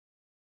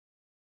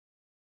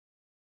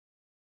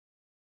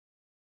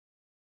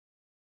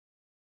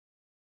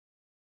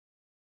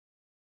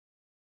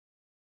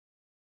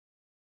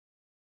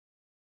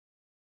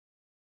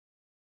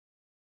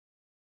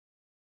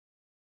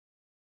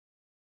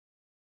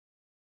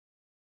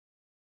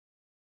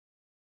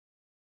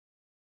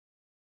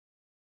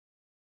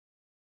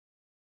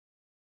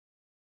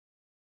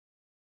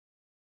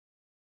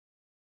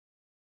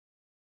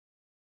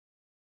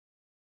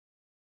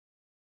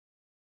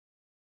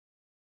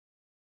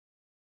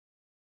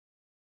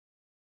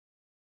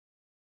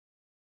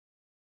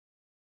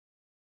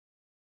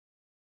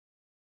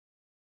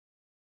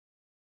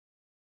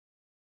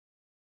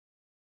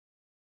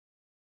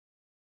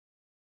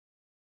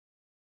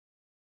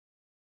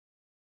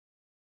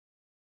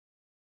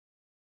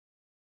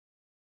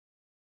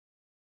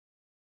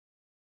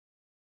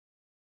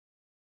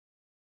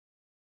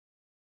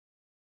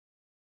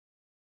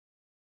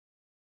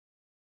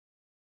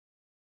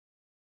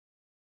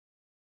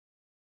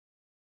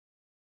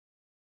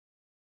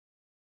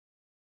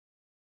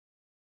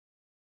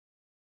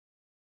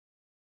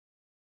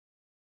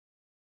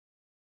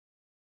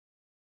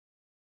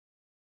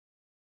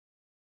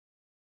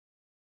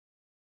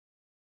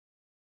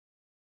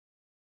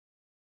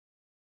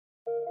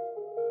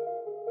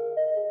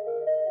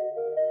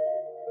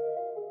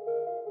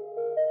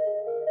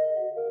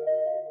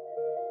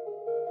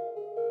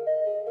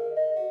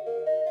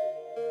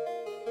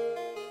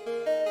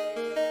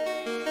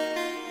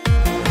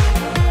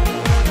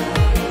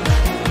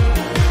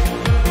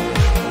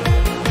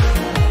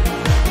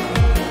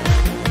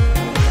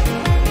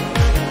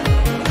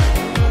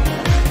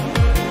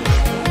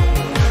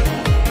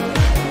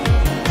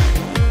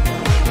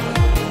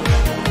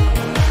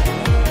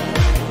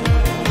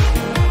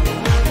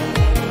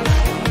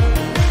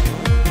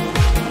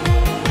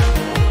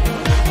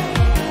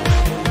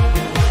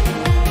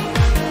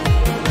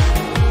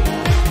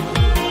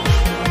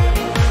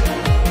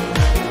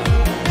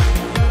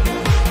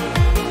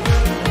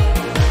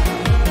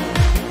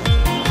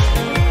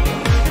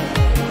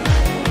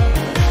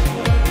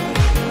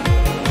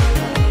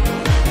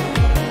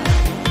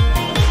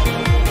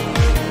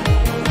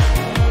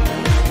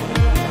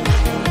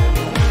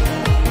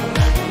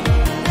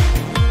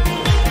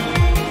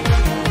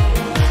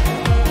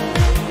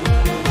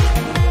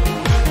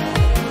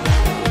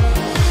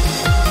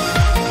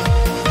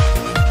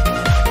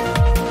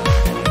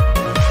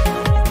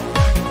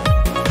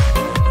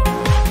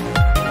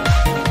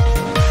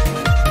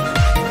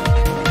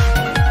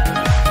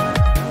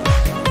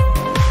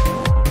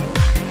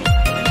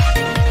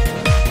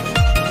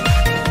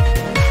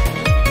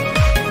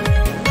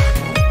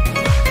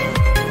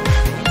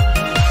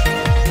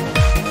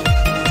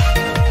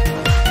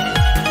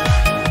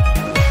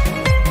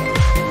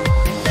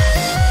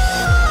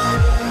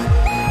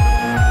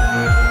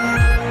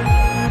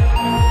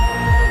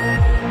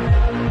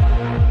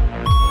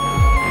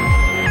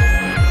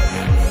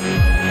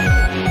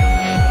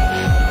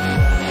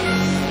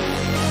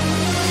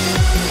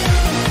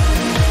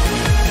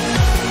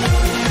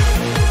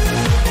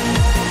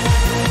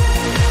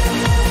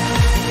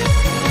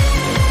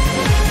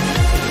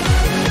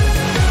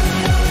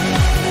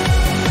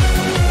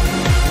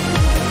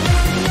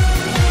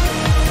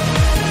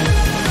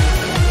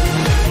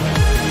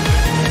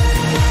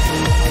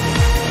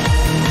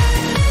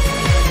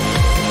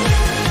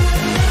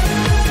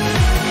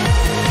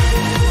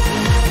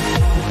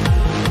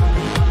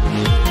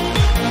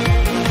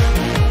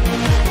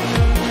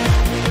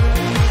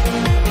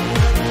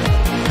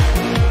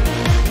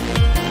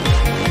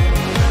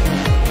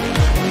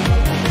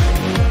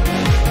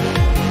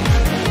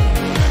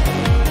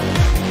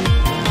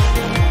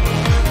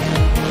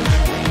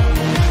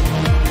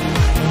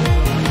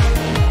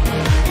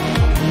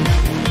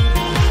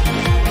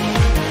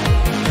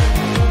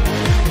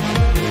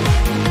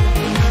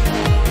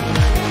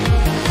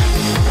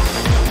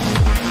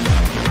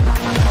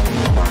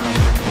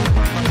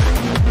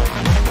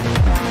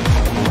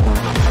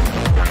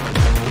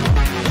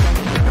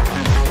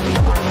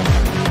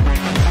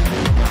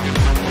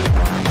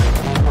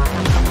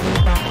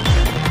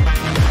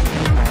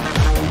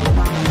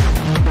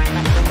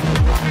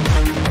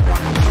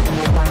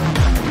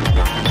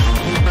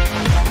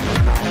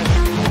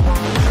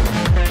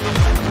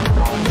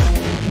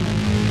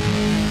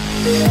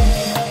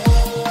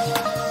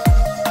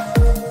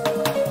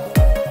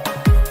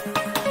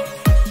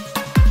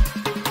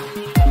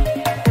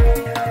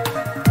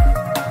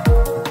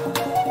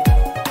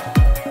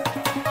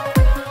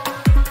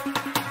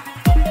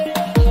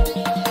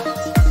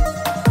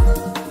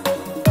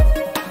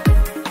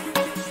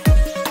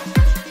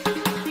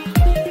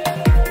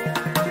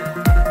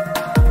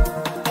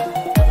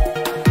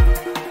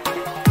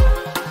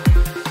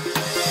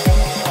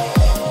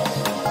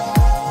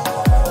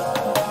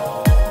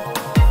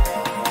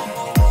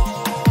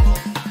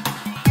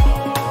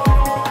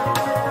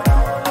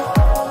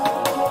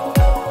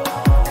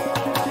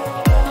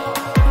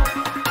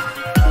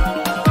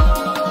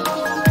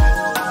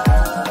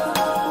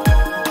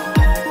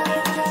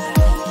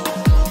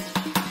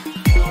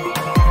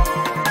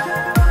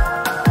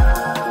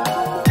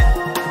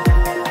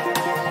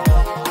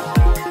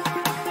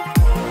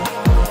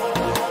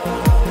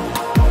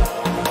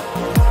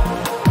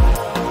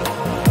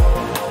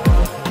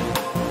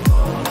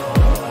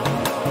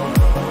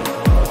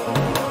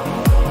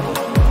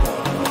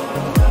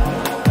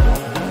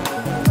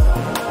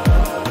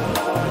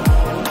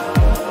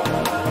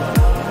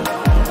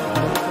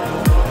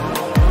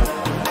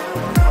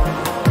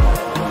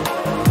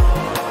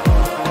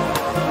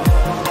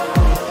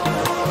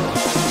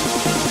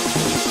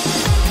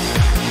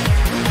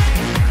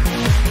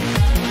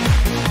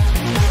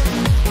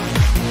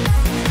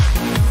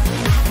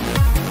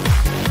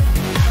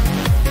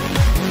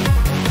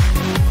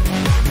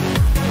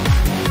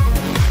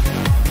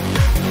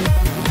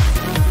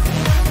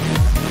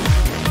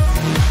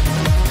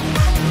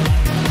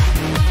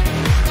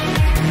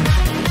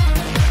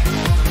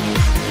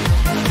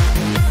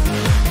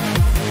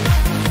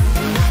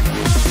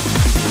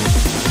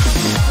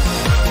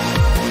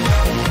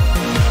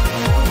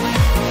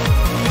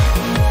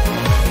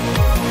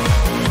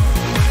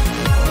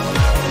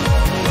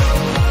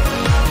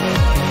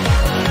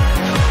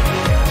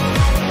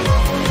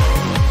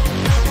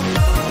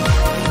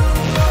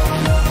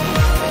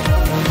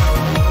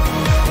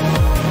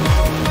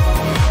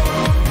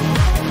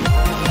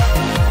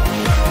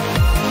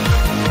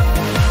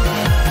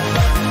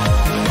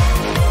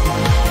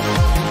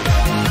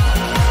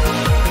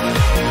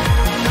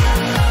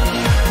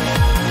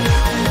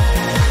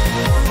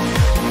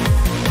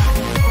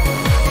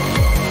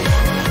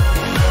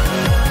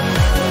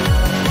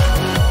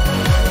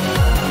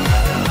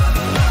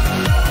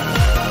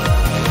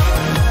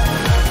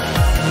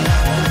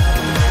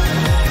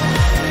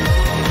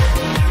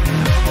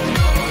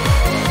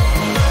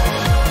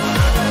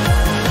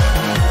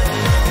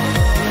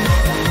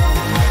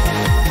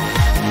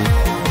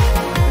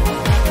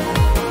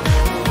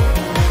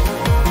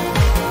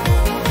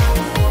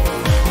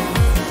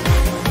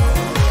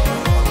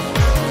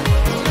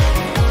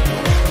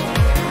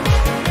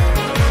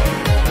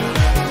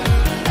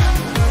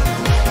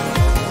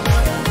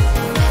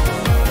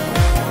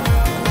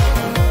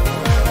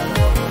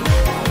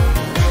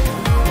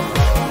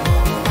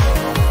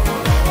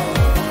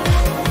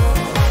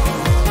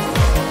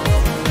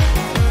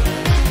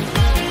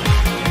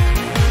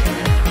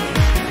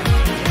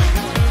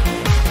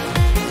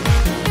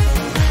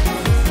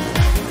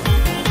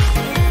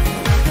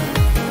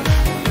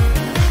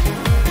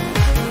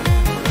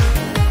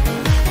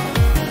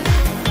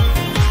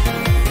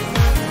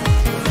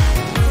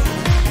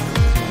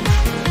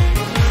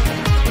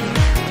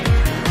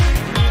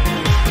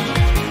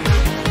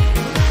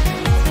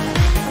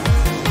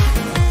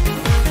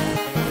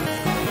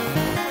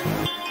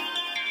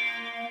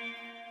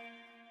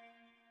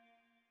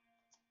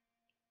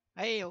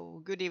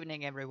good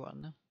evening,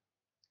 everyone.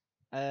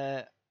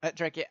 Uh,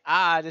 Tricky.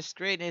 The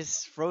screen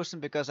is frozen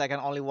because I can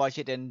only watch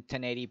it in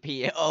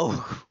 1080p.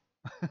 Oh,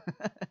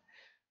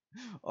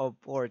 oh,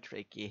 poor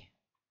Tricky.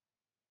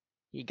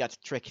 He got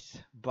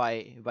tricked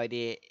by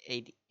the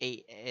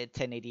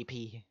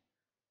 1080p.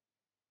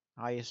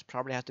 I just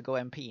probably have to go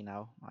MP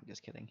now. I'm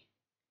just kidding.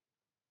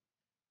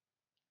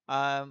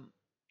 Um,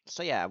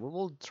 so yeah, we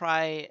will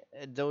try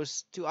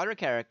those two other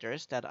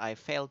characters that I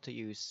failed to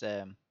use.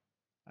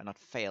 Not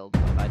failed,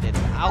 but I did.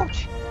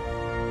 Ouch!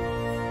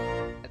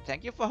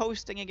 Thank you for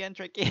hosting again,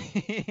 Tricky.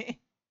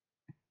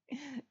 Yo,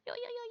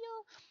 yo, yo,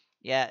 yo.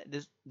 Yeah,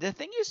 the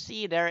thing you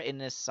see there in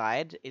the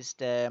side is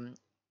the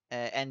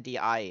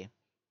NDI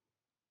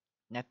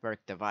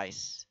network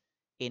device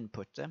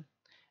input,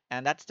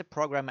 and that's the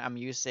program I'm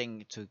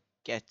using to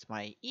get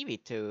my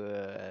Eevee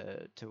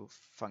to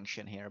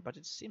function here. But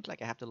it seems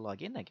like I have to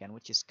log in again,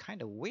 which is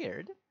kind of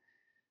weird.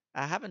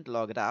 I haven't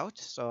logged out,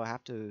 so I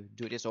have to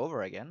do this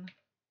over again.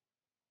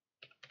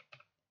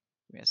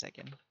 Give me a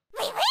second.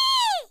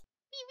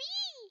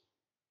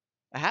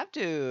 I have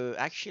to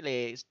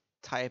actually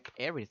type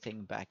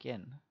everything back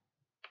in.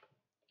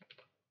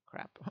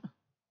 Crap.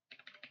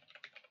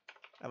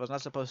 That was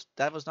not supposed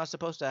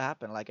to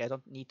happen. Like I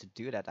don't need to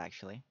do that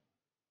actually.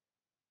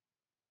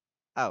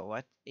 Oh,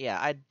 what? Yeah,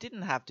 I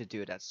didn't have to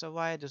do that. So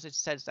why does it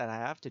says that I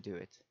have to do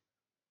it?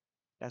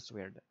 That's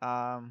weird.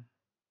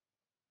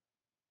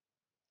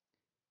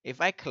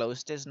 If I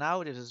close this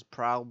now, this is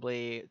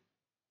probably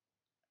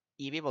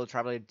Eevee will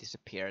probably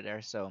disappear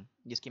there. So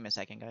just give me a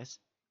second, guys.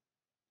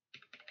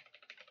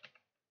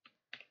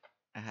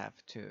 I have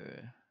to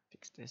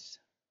fix this.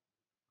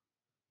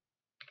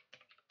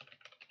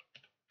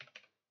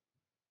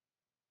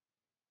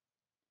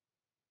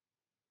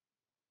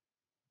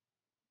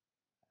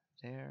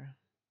 There.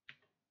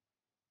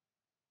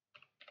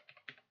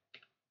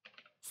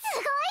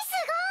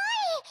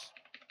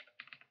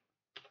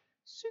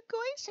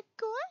 Sugoi,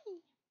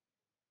 sugoi.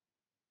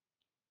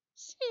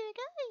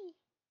 Sugoi.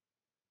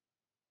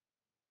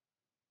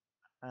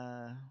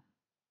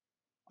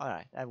 All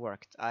right, that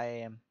worked.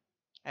 I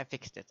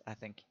fixed it. I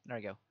think. There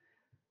we go.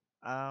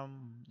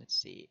 Let's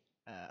see.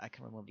 I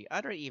can remove the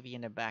other Eevee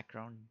in the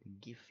background, the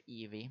GIF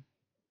Eevee.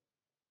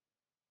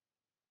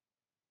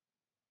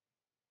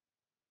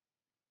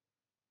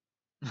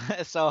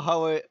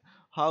 So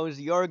how's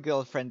your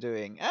girlfriend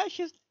doing?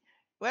 She's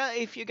well.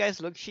 If you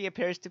guys look, she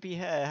appears to be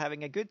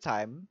having a good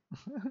time.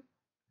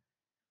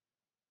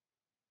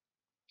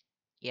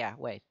 Yeah.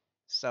 Wait.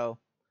 So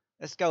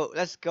let's go.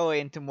 Let's go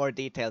into more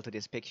detail to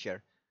this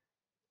picture.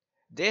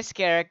 This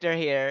character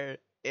here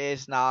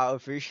is now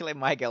officially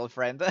my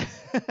girlfriend.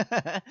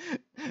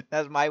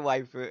 That's my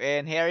waifu,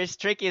 and here is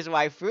Tricky's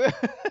waifu.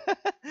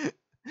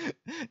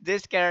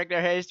 This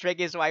character here is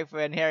Tricky's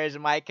waifu, and here is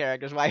my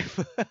character's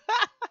waifu.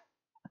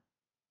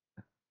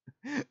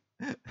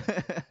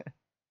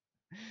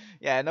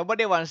 Yeah,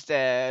 nobody wants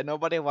the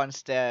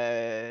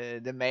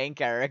main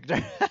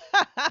character.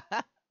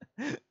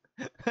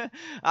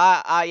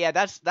 Yeah,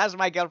 that's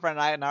my girlfriend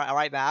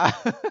right now.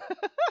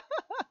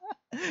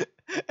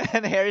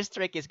 And here's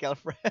Tricky's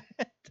girlfriend.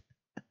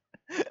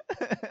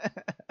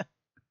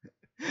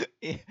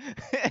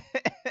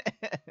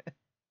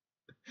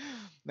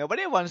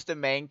 Nobody wants the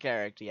main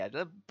character yet.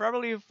 They'll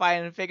probably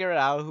figure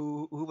out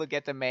who will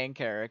get the main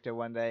character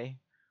one day.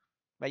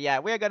 But yeah,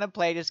 we're gonna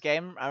play this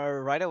game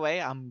right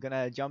away. I'm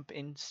gonna jump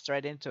in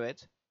straight into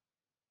it.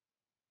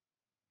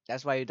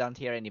 That's why you don't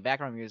hear any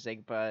background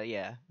music, but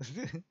yeah.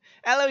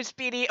 Hello,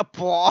 Speedy.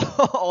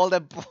 All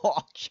the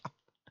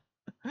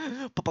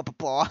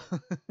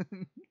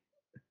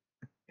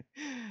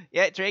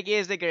Yeah, Tricky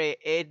is the great.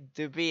 It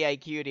to be a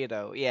cutie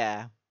though.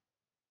 Yeah.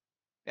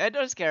 Yeah,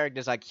 those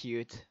characters are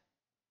cute.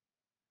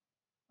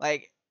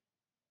 Like,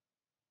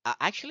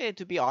 actually,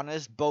 to be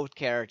honest, both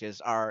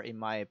characters are, in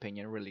my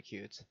opinion, really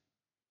cute.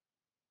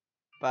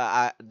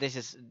 But this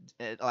is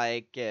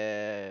my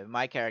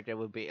character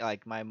would be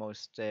like my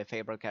most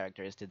favorite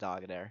character is the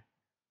dog there.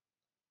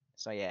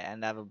 So yeah,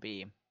 and that will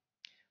be.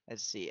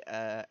 Let's see.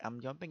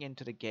 I'm jumping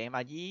into the game.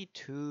 I need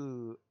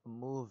to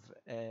move.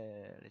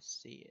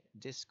 Let's see.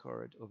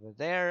 Discord over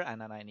there,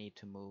 and then I need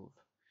to move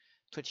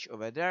Twitch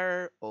over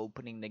there.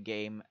 Opening the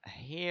game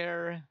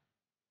here,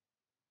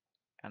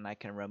 and I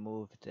can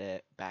remove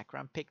the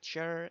background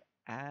picture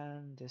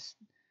and this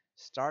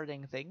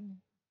starting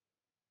thing.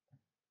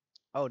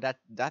 Oh, that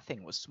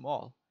thing was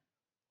small,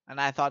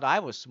 and I thought I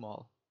was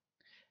small.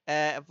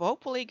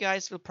 Hopefully,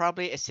 guys will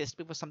probably assist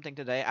me with something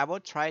today. I will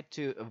try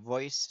to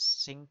voice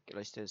sync.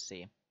 Let's just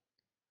see.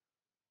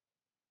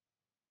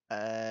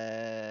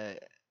 Uh,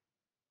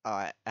 oh,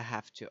 I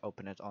have to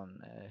open it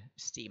on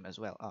Steam as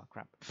well. Oh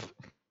crap.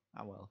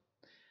 Oh well.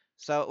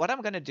 So what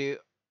I'm gonna do?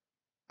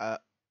 Uh,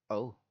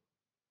 oh,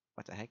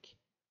 what the heck?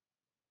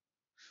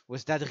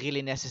 Was that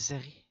really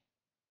necessary?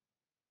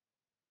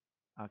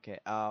 Okay.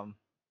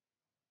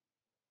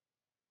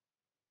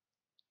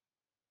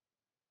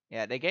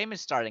 Yeah, the game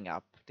is starting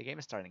up. The game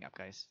is starting up,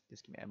 guys.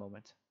 Just give me a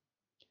moment.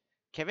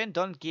 Kevin,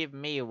 don't give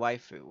me a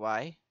waifu.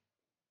 Why?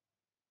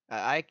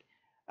 I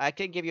I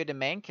can give you the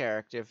main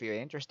character if you're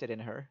interested in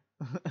her.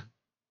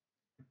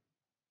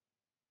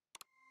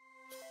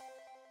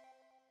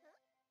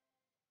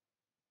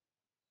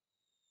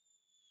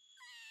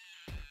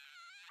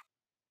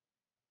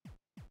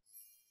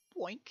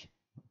 Boink.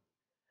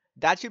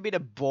 That should be the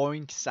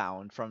boink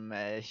sound from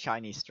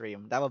Shiny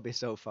stream. That would be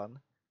so fun.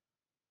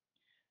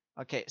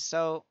 Okay,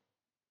 so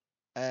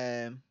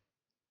um,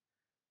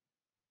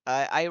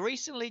 I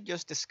recently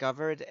just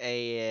discovered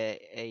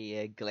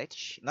a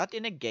glitch, not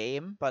in a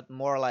game, but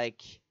more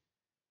like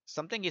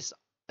something is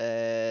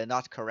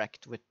not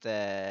correct with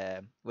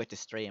the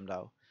stream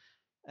though.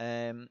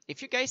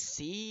 If you guys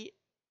see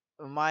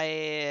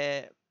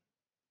my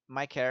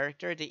my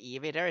character, the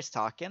Eevee, there is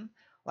talking.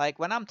 Like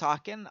when I'm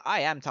talking,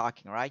 I am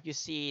talking, right? You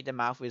see the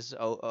mouth is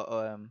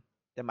opening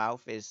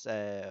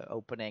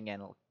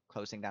and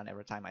closing down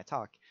every time I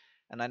talk,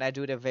 and then I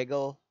do the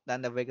wiggle,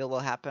 then the wiggle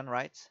will happen,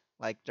 right?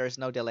 Like there's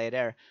no delay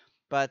there.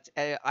 But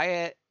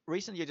I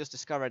recently just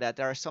discovered that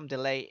there are some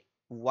delay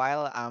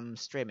while I'm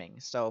streaming.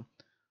 So,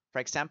 for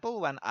example,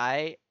 when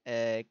I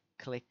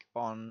click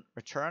on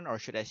return, or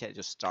should I say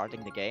just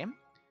starting the game,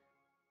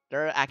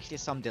 there are actually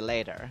some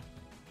delay there.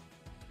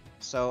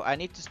 So I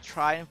need to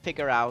try and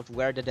figure out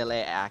where the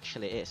delay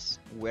actually is,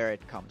 where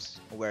it comes,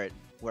 where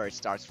it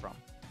starts from.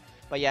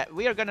 But yeah,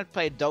 we are gonna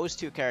play those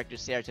two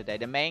characters here today,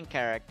 the main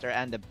character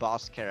and the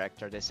boss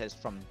character. This is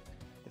from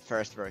the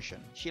first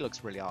version. She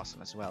looks really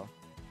awesome as well.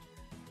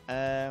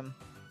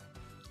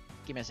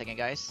 Give me a second,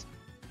 guys.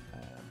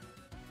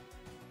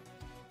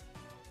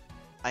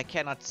 I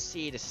cannot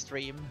see the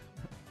stream.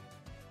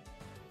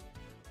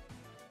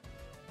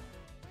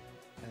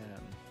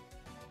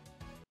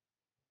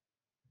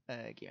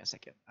 Give me a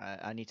second.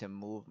 I need to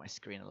move my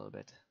screen a little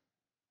bit.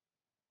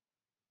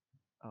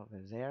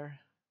 Over there.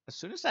 As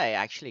soon as I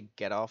actually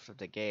get off of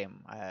the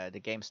game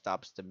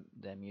stops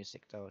the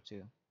music though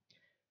too.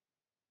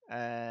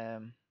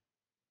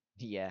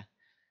 Yeah.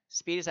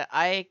 Speed is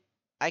I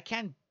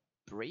can't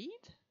breathe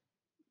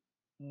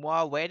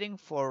while waiting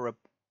for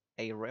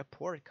a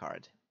report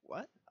card.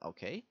 What?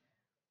 Okay.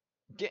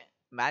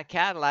 Mad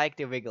Cat like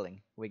the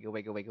wiggling. Wiggle,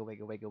 wiggle, wiggle,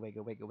 wiggle, wiggle,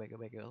 wiggle, wiggle, wiggle,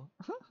 wiggle.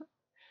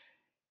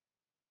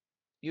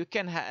 You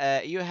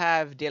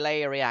have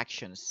delay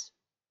reactions.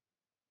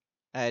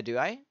 Do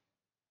I?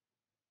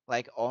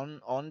 Like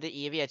on the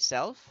Eevee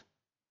itself?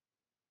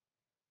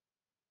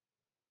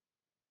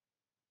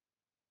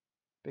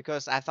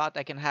 Because I thought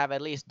I can have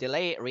at least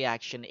delay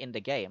reaction in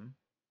the game.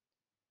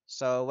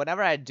 So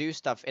whenever I do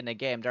stuff in the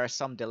game, there are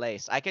some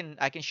delays. I can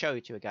show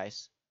it to you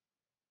guys.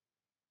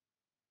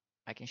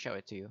 I can show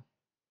it to you.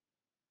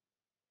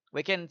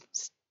 We can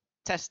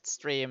test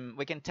stream.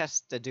 We can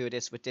test to do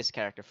this with this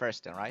character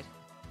first, then, right?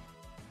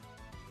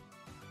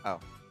 Oh,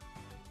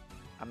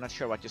 I'm not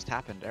sure what just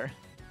happened there.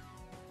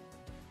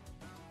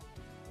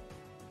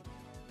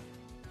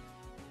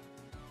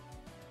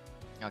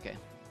 Okay.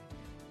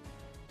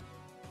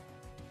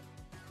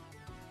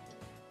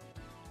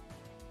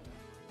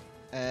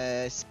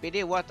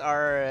 Speedy, what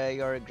are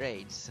your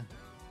grades?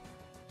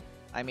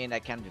 I mean,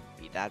 that can't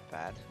be that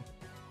bad.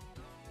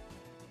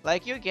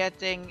 Like, you're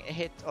getting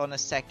hit on a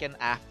second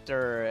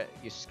after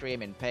you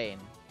scream in pain.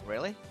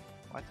 Really?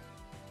 What?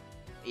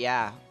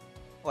 Yeah.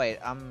 Wait,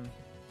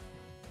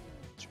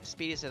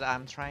 Speedy said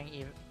I'm trying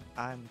even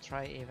I'm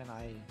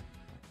going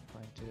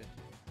to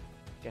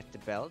get the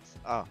belt.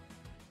 Oh.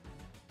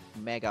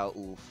 Mega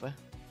oof.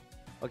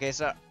 Okay,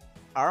 so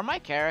are my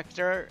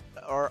character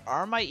or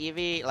are my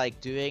Eevee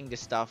like doing the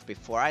stuff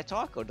before I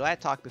talk, or do I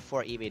talk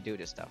before Eevee do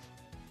the stuff?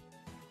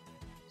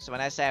 So when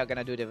I say I'm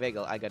gonna do the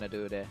wiggle, I'm gonna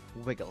do the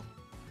wiggle.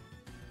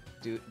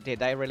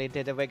 Did I really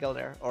did the wiggle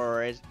there,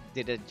 or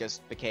did it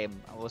just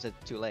became? Was it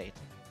too late?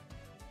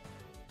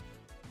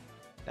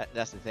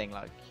 That's the thing.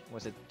 Like,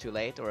 was it too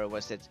late, or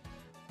was it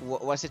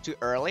too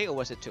early, or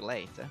was it too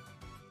late?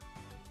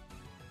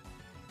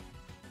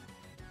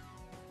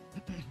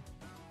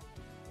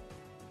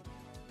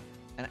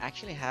 And I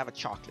actually have a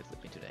chocolate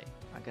with me today.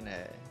 I'm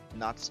gonna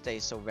not stay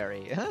so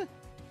very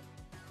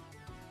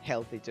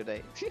healthy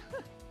today.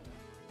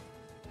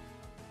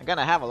 I'm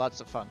gonna have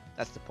lots of fun.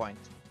 That's the point.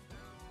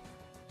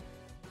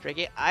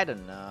 Tricky? I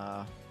don't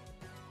know.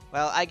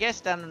 Well, I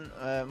guess then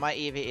my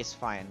Eevee is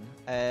fine.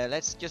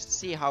 Let's just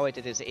see how it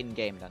is in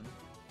game then.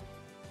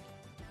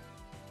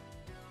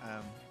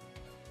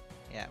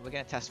 Yeah, we're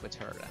gonna test with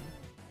her then.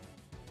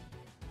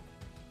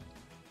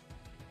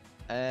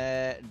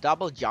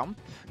 Double jump.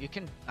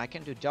 I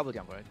can do double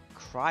jump. Right?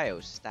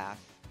 Cryo staff,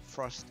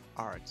 frost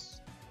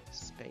arts,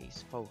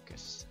 space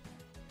focus.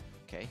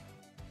 Okay.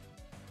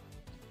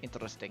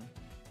 Interesting.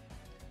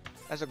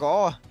 Let's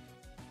go.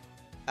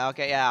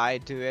 Okay, yeah, I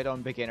do it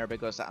on beginner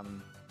because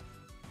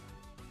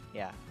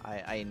yeah,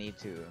 I need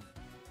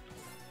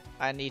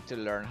to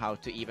learn how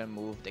to even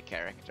move the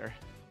character.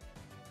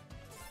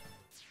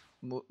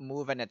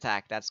 Move and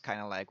attack. That's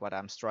kind of like what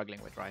I'm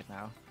struggling with right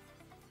now.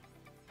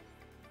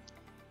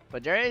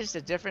 But there is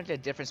definitely a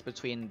difference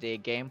between the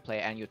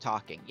gameplay and you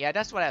talking. Yeah,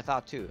 that's what I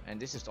thought too. And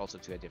this is also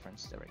a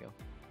difference. There we go.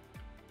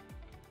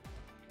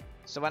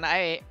 So when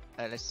I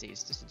let's see,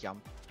 is this a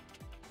jump?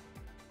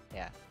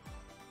 Yeah.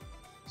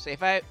 So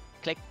if I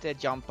click the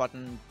jump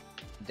button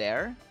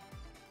there,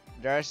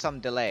 there's some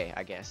delay,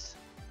 I guess.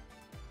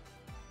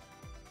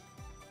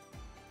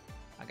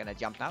 I'm gonna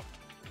jump now.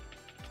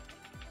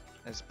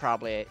 There's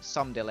probably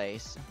some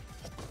delays.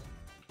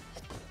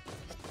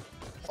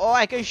 Oh,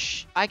 I can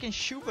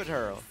shoot at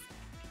her.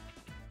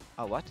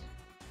 Oh, what?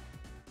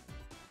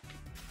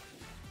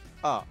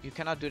 Oh, you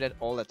cannot do that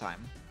all the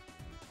time.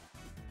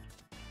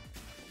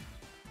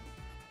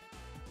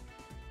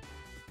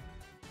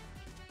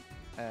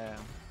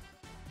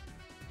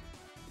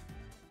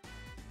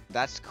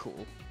 That's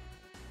cool.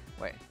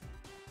 Wait.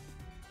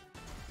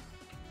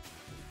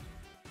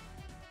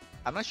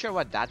 I'm not sure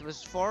what that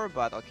was for,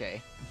 but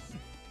okay.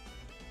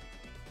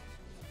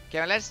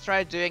 Okay, let's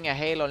try doing a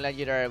Halo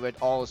Legendary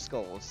with all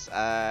skulls.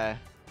 I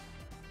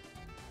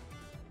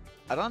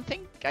don't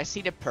think I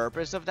see the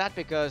purpose of that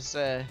because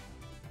I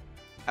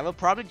will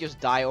probably just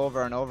die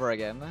over and over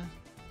again.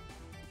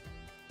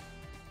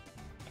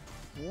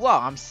 Whoa,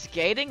 I'm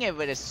skating it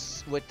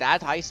with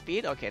that high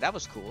speed? Okay, that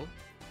was cool.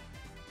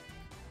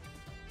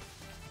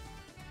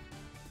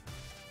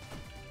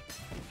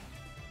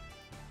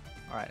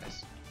 Alright,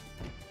 let's...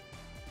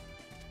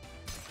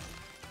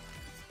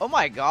 Oh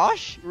my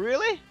gosh,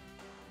 really?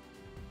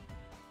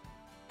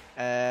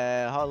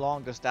 How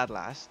long does that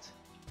last?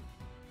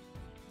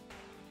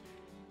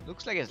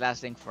 Looks like it's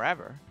lasting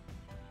forever.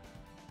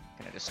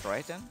 Can I destroy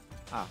it then?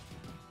 Ah,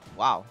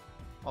 wow.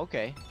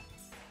 Okay.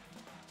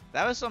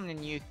 That was some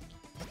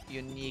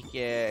unique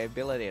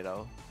ability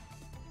though.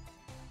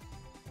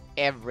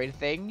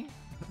 Everything?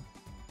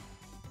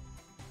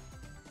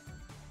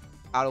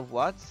 Out of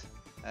what?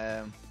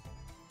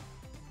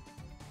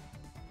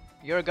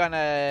 You're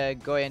gonna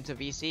go into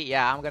VC?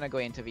 Yeah, I'm gonna go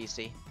into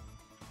VC.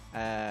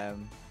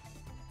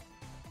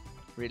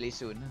 Really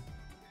soon.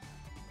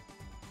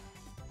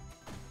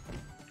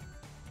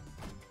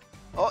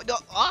 Oh no!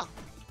 Ah!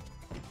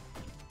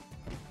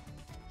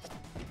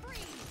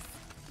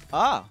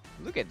 Ah!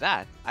 Look at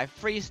that! I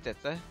freezed it.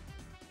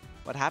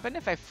 What happened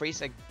if I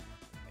freeze an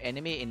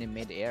enemy in the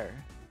mid-air?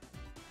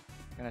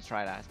 I'm gonna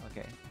try that.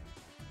 Okay.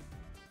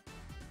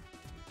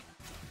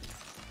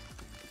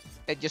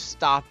 It just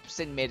stops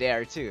in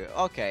mid-air too.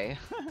 Okay.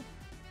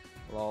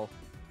 Lol.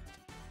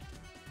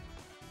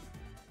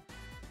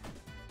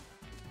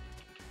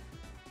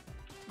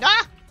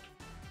 Ah!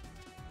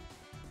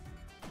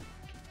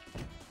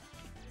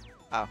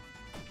 Oh.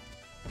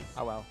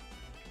 Oh well.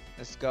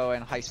 Let's go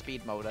in high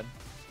speed mode then.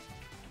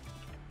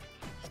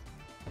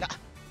 Ah!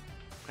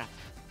 Crap.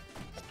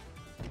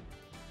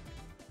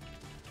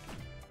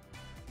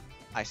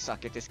 I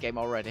suck at this game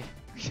already.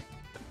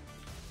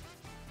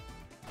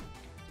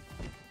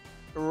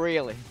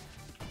 Really?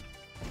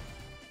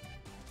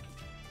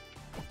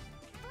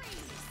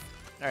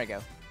 There we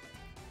go.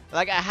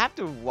 Like, I have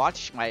to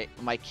watch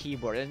my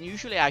keyboard, and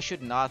usually I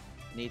should not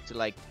need to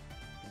like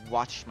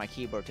watch my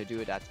keyboard to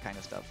do that kind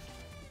of stuff.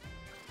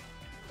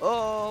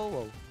 Oh,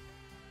 whoa.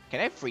 Can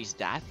I freeze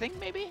that thing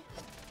maybe?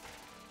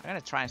 I'm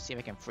gonna try and see if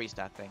I can freeze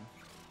that thing.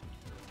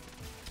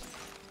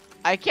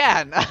 I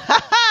can!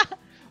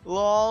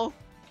 Lol.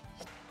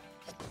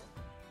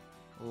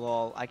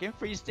 Lol, I can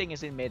freeze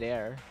things in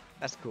mid-air.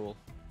 That's cool.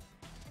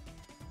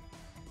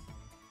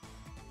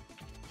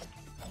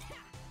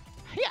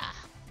 Yeah.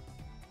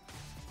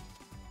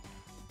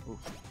 Ooh.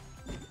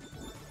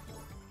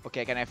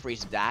 Okay, can I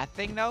freeze that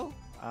thing though?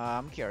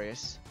 I'm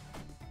curious.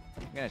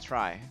 I'm gonna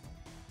try.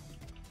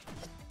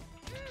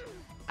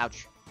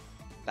 Ouch.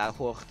 That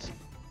hurt.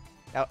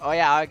 Oh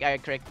yeah,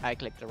 I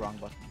clicked the wrong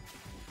button.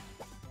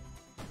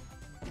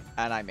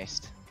 And I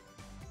missed.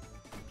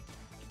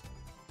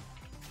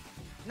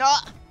 No!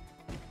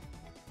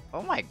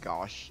 Oh my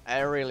gosh, I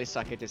really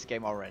suck at this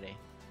game already.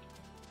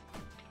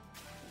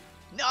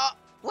 No!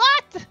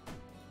 What?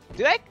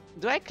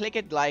 Do I click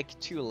it like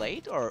too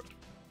late or?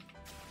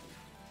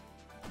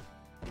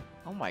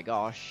 Oh my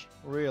gosh,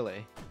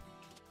 really?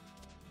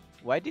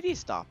 Why did he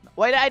stop?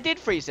 Wait, I did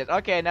freeze it.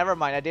 Okay, never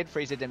mind. I did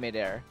freeze it in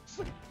midair.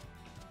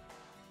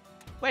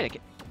 Wait,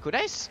 could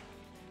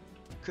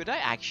I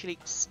actually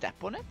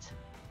step on it?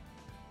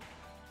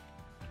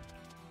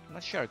 I'm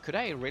not sure. Could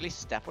I really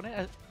step on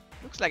it?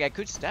 Looks like I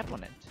could step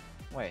on it.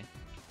 Wait.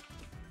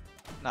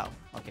 No.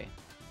 Okay.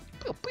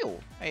 Pew pew.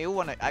 Hey,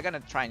 I'm gonna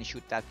try and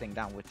shoot that thing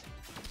down with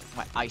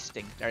my ice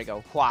thing. There you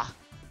go. Hua.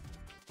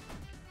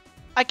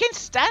 I can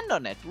stand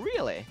on it.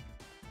 Really?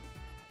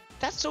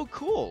 That's so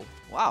cool.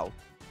 Wow.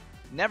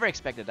 Never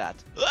expected that.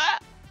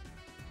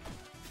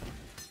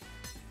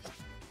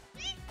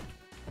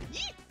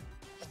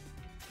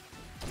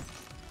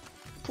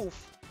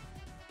 Poof.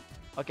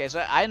 Okay,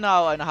 so I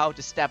now know how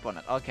to step on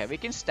it. Okay, we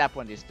can step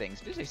on these things.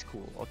 This is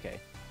cool. Okay.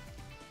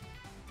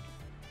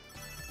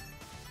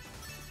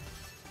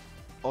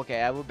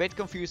 Okay, I'm a bit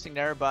confusing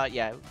there, but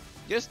yeah,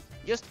 just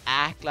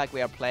act like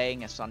we are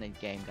playing a Sonic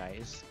game,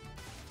 guys.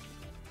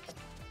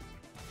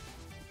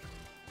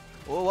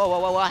 Whoa, whoa, whoa,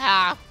 whoa, whoa,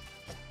 ha!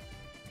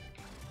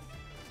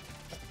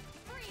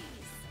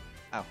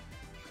 Oh,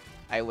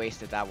 I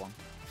wasted that one.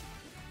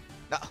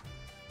 No.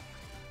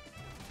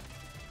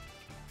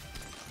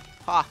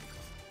 Ha!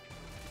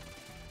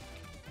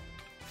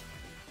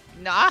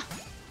 Nah!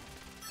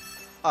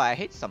 Oh, I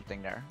hit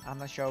something there. I'm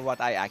not sure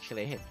what I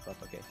actually hit, but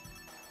okay.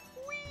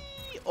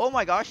 Whee! Oh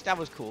my gosh, that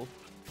was cool.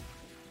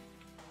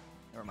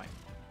 Never mind.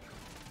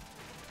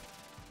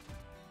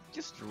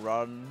 Just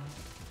run.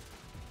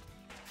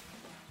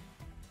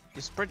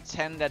 Just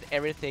pretend that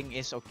everything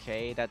is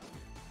okay, that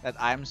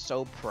I'm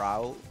so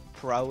pro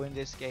in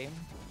this game.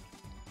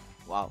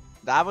 Wow,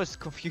 that was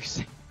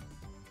confusing.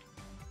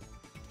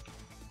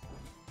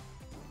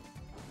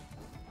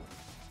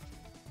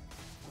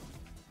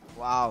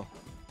 Wow,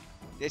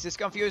 this is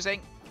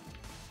confusing.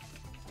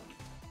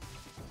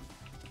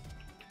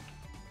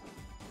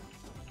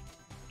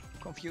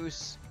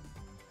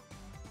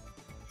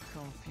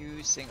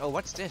 Confusing. Oh,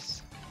 what's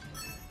this?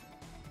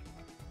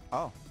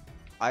 Oh,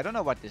 I don't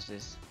know what this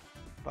is,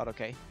 but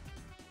okay.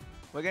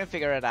 We're gonna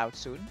figure it out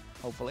soon,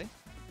 hopefully.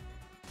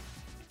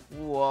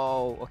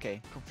 Whoa,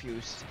 okay,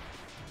 confused.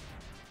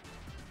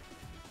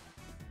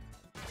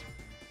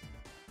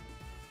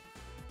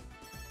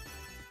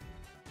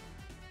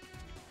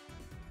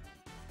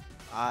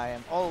 I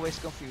am always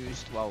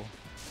confused. Whoa.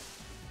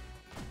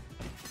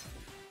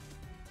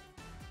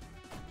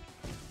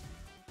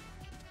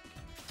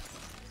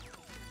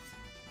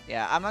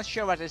 Yeah, I'm not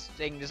sure what this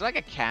thing. There's like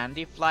a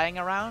candy flying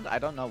around. I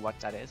don't know what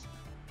that is.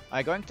 Am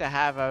I going to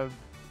have a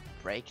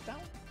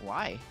breakdown?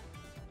 Why?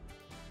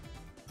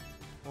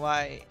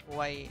 Why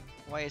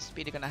is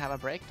Speedy gonna have a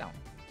breakdown?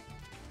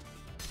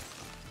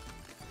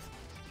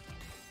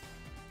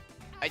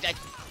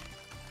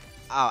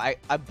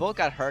 I both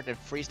got hurt and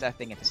freeze that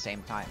thing at the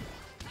same time.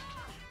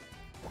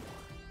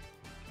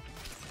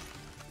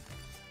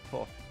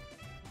 Oh.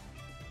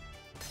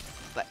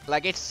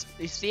 Like it's,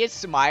 you see it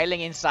smiling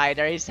inside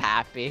there, he's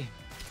happy.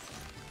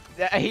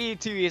 He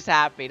too is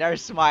happy, they're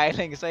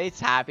smiling, so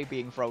it's happy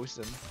being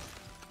frozen.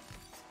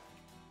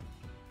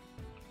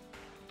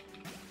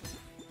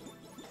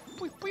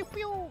 Pew, pew,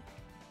 pew.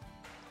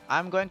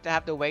 I'm going to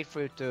have to wait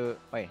for you to,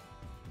 wait.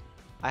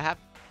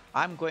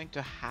 I'm going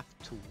to have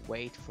to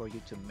wait for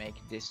you to make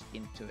this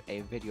into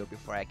a video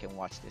before I can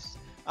watch this.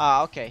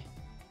 Ah, okay.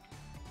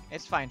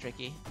 It's fine,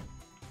 Tricky.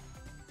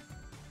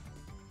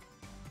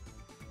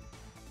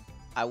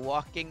 I'm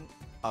walking.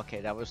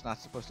 Okay, that was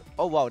not supposed to.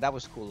 Oh wow, that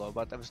was cool though,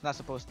 but that was not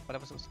supposed. What I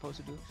was supposed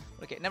to do?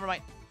 Okay, never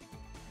mind.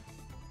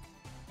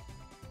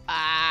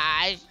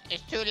 Ah,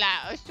 it's too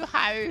loud. It's too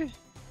high.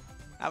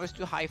 That was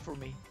too high for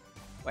me.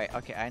 Wait,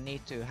 okay, I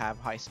need to have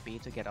high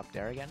speed to get up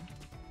there again.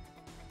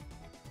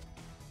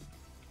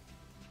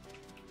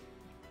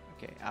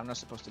 Okay, I'm not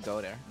supposed to go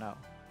there. No.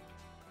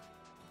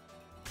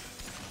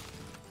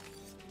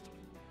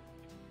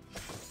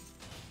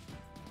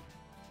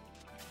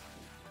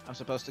 I'm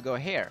supposed to go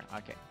here.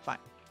 Okay, fine.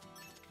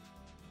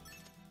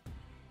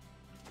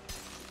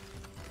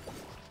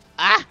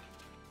 Ah!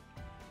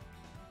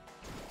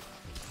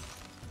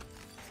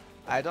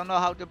 I don't know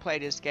how to play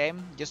this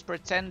game. Just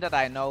pretend that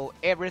I know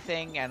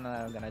everything and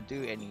I'm gonna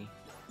do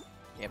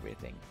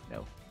everything.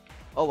 No.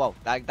 Oh wow,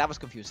 that was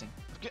confusing.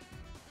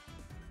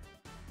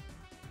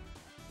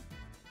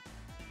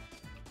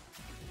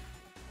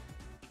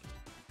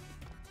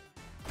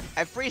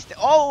 I freezed it.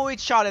 Oh,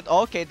 it shot it.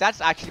 Okay, that's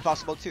actually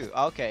possible too.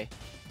 Okay.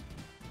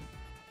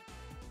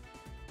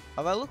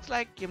 Oh, well, looks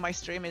like my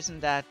stream isn't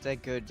that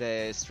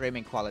good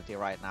streaming quality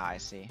right now, I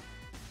see.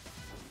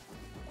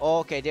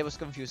 Okay, that was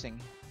confusing.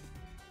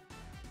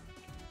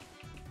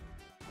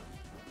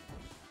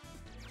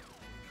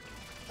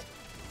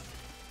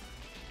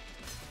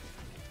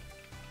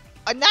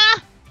 Nah!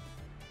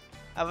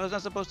 I was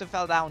not supposed to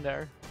fall down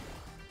there.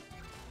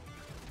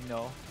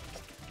 No.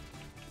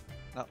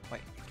 No,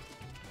 wait.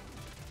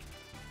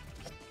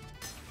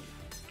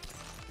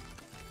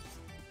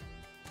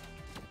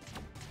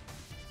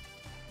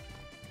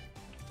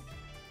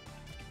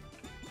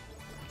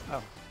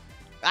 Oh.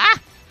 Ah!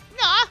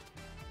 No!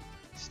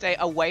 Stay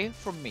away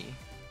from me.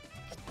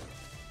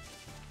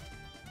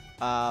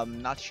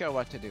 Not sure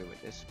what to do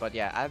with this, but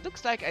yeah, it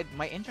looks like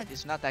my internet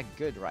is not that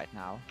good right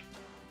now.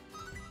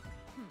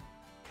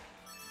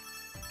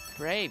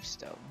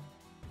 Bravestone.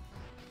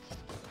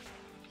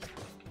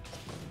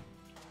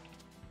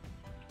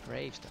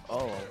 Bravestone.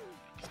 Oh.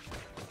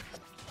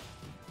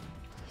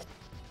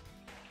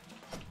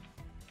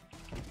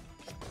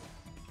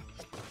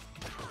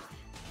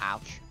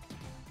 Ouch.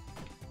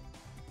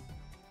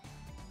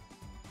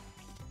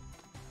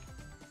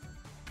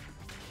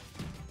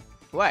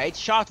 Wait, it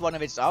shot one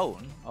of its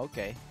own.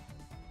 Okay.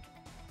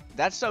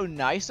 That's so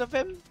nice of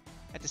him.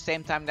 At the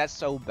same time, that's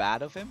so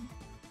bad of him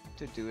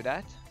to do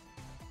that.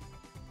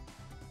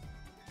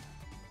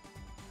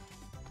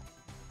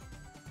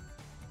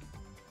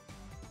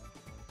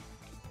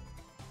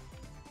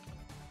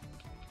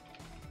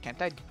 Can't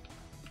I?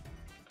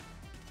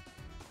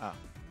 Oh.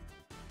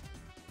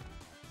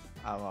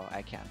 Oh, well,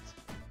 I can't.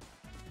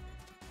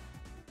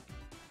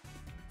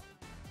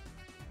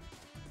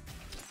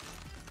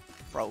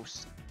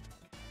 Froze.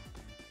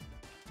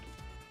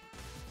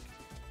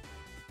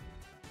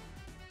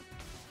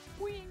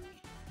 Whee!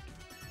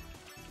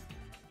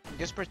 I'm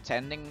just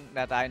pretending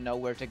that I know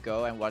where to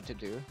go and what to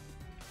do.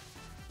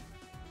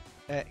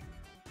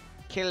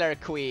 Killer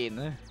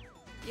Queen.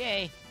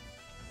 Yay.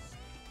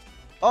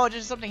 Oh,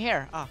 there's something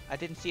here. Oh, I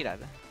didn't see that.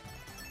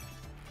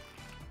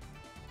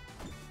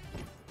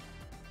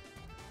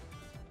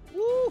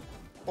 Woo!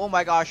 Oh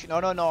my gosh,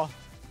 no, no, no.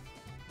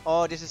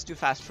 Oh, this is too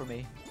fast for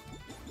me.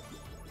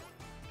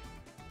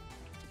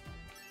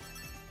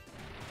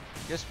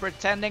 Just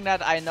pretending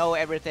that I know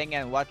everything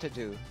and what to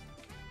do.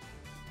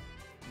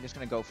 I'm just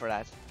gonna go for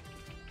that.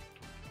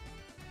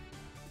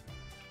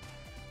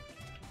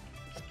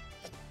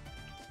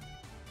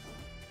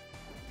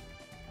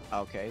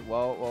 Okay,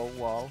 whoa, whoa,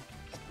 whoa.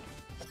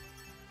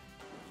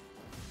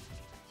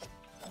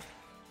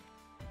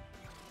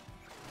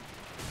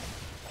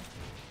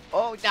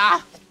 Oh,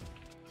 yeah!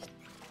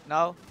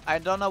 No, I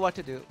don't know what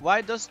to do. Why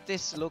does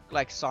this look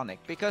like Sonic?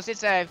 Because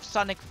it's a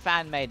Sonic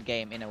fan-made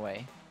game in a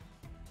way.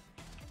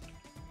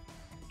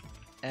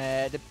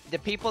 The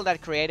people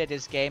that created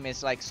this game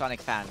is like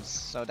Sonic fans,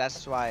 so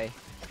that's why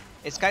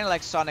it's kind of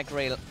like Sonic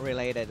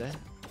related.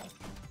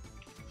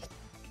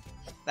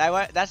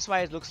 That's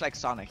why it looks like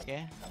Sonic,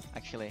 yeah.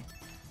 Actually,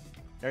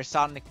 they're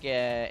Sonic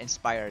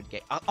inspired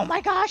game. Oh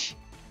my gosh!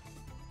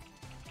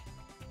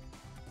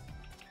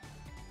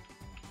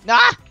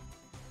 Nah!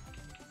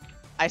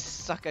 I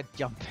suck at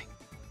jumping.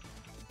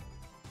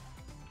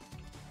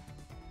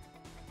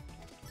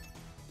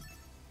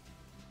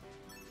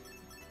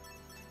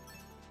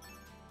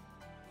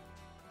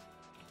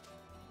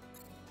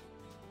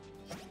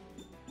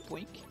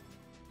 Boink.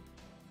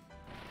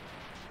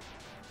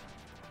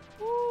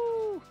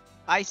 Woo!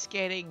 Ice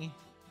skating.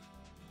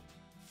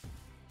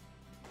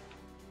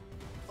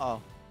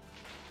 Oh.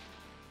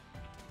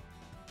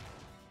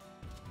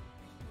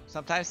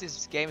 Sometimes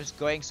this game is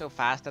going so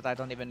fast that I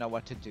don't even know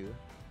what to do.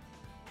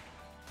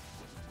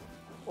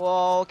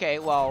 Oh, okay,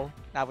 well,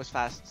 that was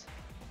fast.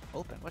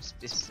 Open, what's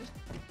this?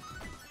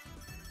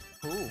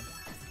 Ooh.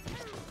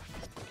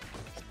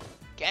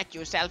 Get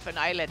yourself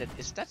annihilated.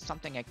 Is that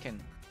something I can...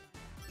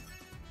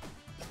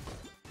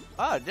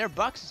 Oh, they're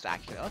boxes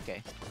actually,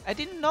 okay. I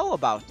didn't know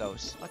about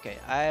those. Okay,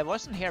 I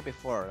wasn't here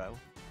before though.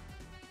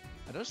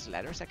 Are those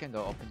letters I can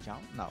go up and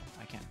jump? No,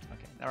 I can't.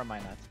 Okay, never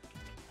mind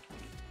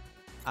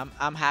that.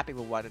 I'm happy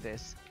with what it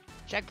is.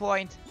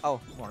 Checkpoint! Oh,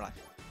 more life.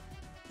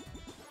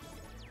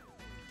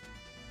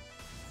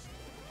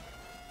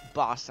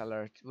 Boss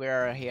alert,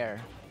 we're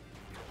here.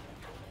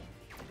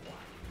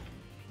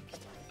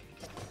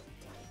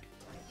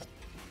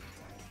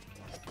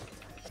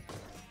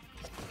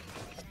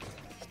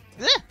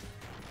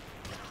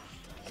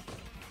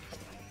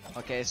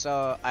 Okay,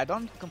 so I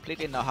don't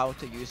completely know how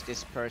to use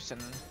this person.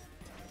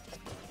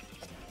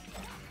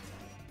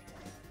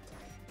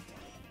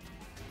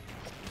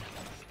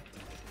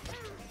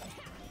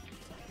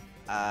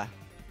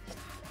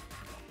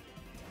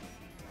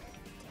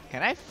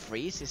 Can I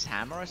freeze his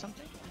hammer or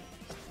something?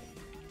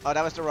 Oh,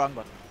 that was the wrong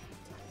button.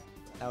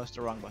 That was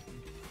the wrong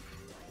button.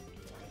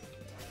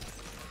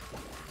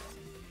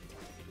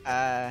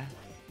 I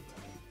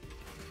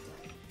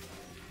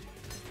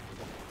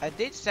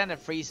did send a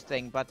freeze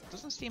thing, but it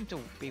doesn't seem to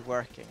be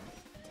working.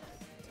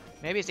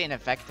 Maybe it's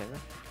ineffective.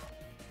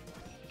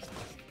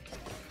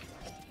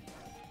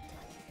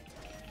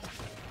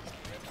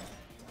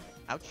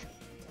 Ouch.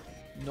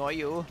 No,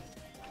 you.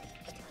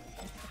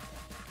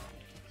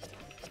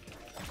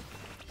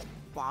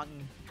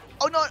 Bang.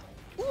 Oh no!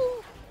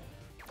 Ooh.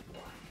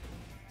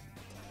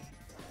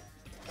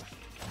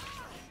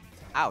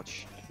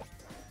 Ouch.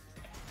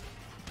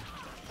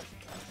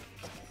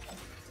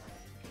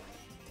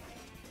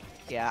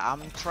 Yeah,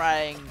 I'm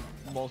trying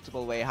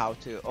multiple way how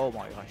to... Oh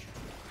my gosh.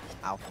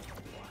 Ow.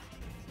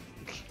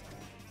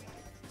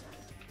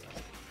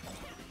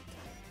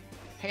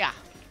 Heya.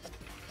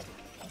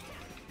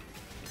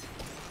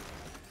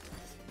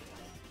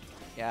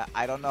 Yeah,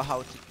 I don't know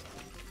how to...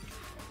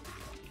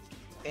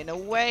 In a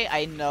way,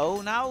 I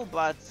know now,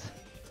 but...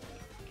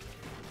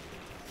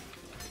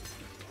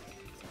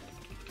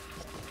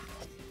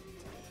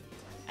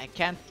 I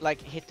can't,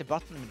 like, hit the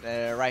button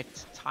the right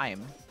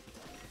time.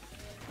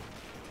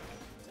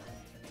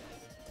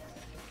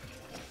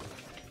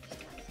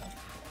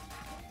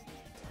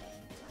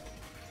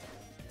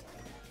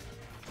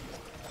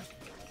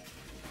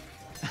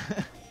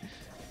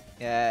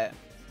 Yeah.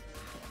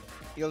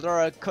 You'll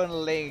draw a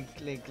link.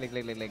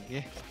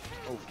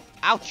 Oh,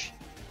 ouch!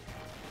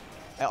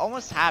 I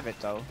almost have it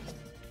though.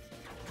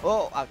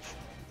 Oh, ouch.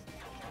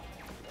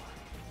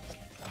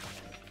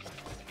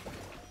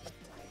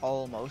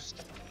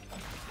 Almost.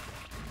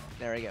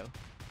 There we go.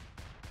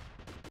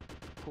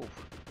 Cool.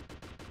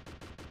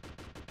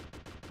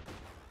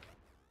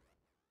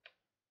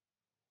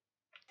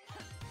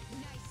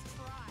 Nice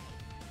try.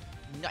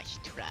 Nice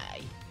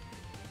try.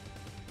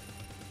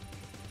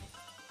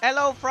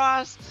 Hello,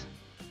 Frost!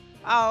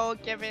 Oh,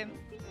 Kevin.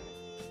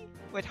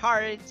 With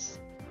hearts.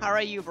 How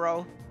are you,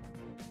 bro?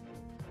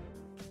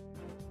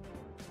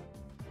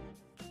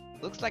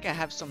 Looks like I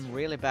have some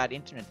really bad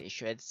internet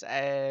issue. It's,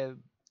 oh.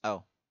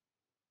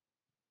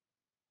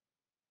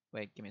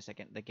 Wait, give me a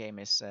second. The game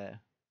is,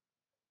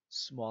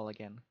 small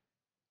again.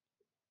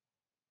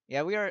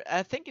 Yeah,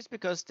 I think it's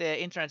because the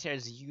internet here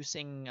is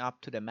using up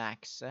to the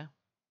max.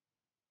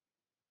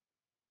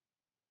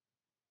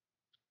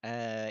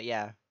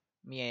 Yeah,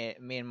 me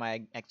and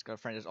my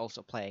ex-girlfriend is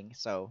also playing,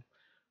 so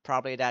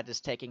probably that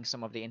is taking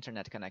some of the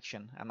internet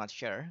connection. I'm not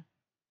sure.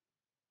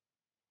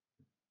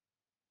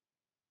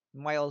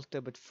 My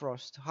ultimate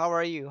frost. How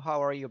are you?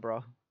 How are you,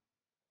 bro?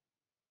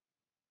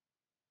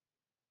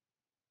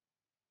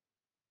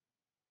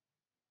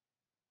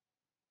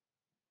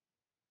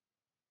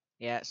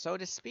 Yeah, so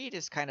the speed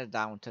is kind of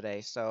down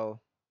today, so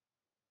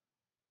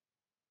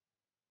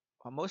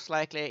most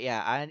likely,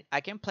 yeah,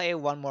 I can play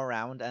one more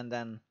round and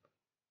then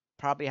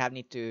probably have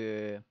need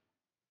to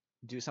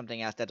do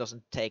something else that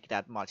doesn't take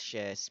that much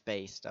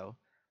space though.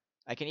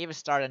 I can even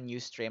start a new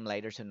stream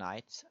later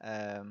tonight,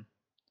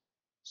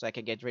 so I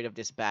can get rid of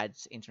this bad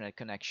internet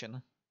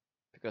connection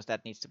because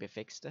that needs to be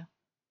fixed.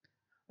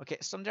 Okay,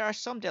 so there are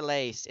some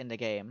delays in the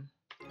game.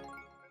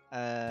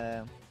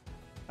 Uh,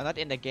 not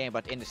in the game,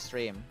 but in the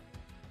stream.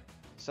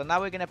 So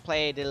now we're gonna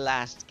play the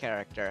last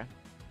character.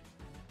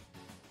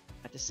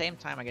 At the same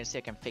time, I'm gonna see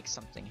if I can fix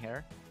something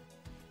here.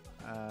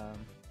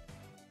 Um,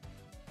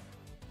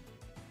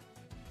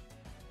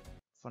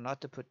 for not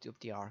to put up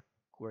the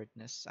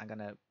awkwardness, I'm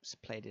gonna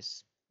play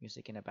this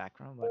music in the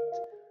background, but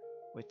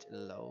with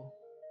low.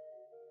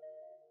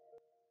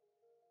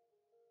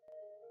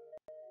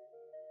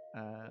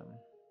 Um,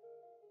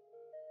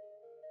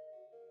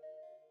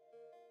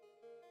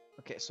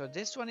 okay, so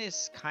this one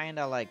is kind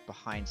of like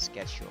behind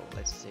schedule.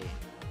 Let's see.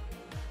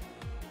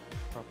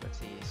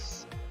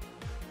 Properties.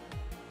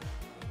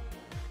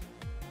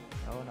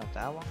 No, not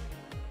that one.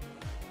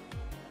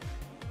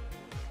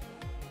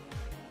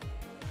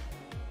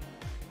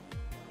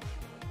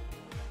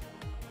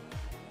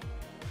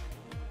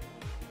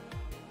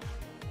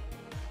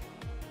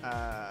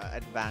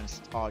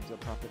 Advanced audio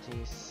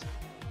properties.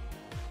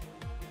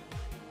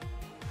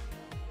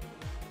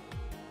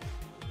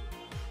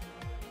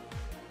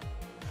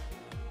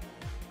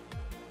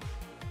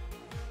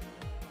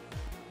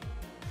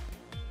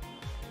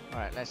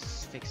 Alright,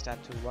 let's fix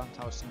that to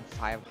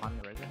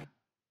 1500.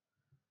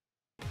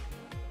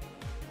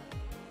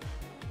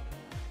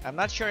 I'm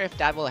not sure if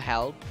that will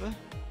help,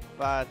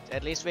 but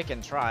at least we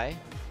can try.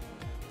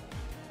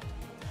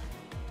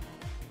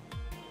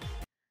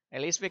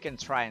 At least we can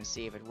try and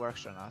see if it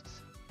works or not.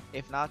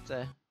 If not,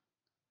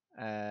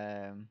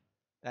 then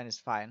it's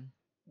fine.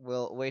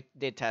 We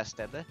did test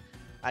it.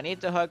 I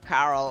need to hug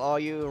Carol. Oh,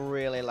 you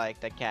really like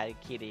the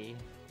kitty.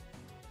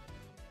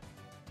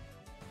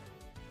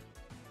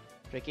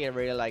 Tricky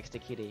really likes the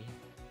kitty.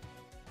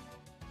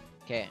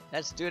 Okay,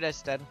 let's do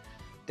this then.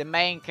 The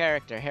main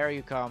character, here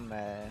you come.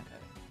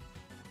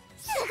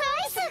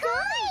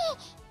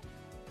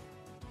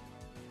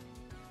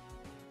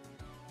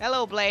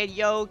 Hello, Blade.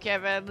 Yo,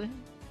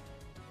 Kevin.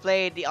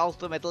 Blade, the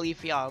ultimate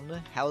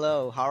Leafeon.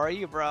 Hello, how are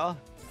you, bro?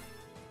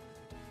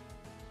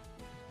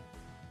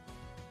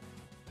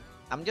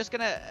 I'm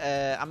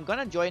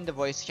gonna join the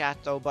voice chat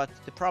though, but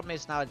the problem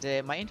is now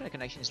my internet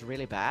connection is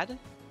really bad.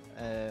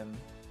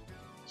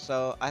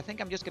 So I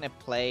think I'm just gonna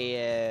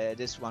play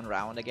this one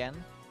round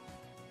again.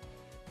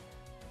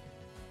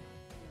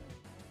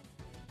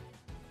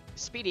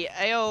 Speedy,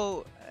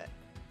 ayo,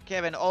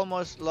 Kevin,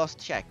 almost lost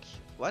check.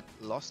 What?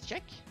 Lost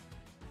check?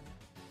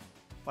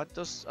 What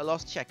does a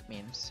lost check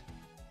means?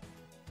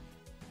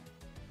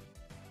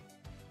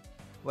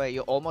 Wait, you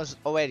almost...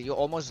 Oh wait, you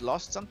almost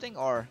lost something?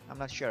 Or... I'm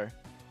not sure.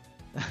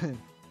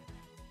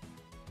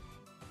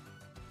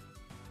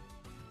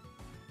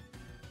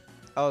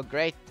 Oh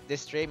great,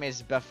 this stream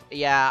is buff...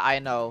 Yeah, I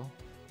know.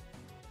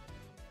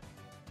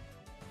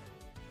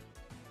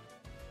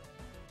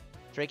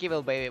 Tricky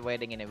will be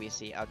waiting in a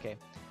VC, okay.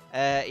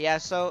 Yeah,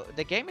 so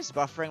the game is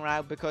buffering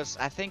now because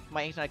I think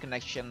my internet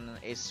connection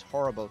is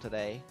horrible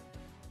today.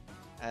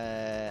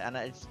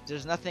 And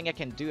there's nothing I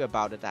can do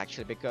about it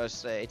actually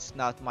because it's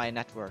not my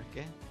network.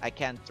 I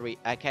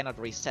cannot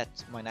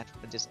reset my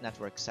this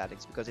network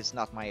settings because it's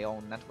not my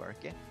own network.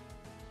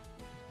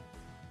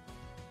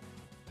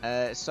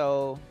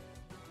 So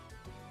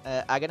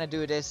I'm gonna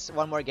do this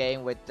one more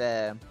game with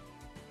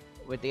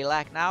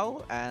Delac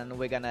now, and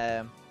we're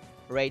gonna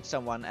raid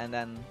someone, and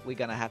then we're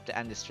gonna have to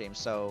end the stream.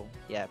 So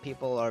yeah,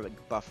 people are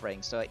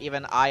buffering. So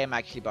even I am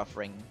actually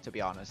buffering, to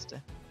be honest.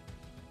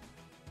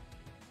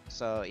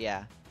 So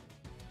yeah,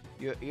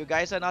 you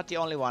guys are not the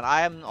only one.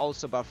 I am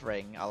also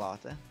buffering a lot.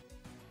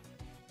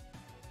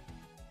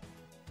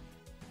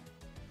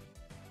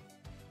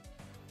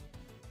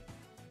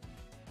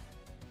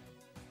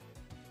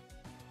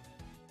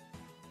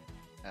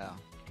 Yeah.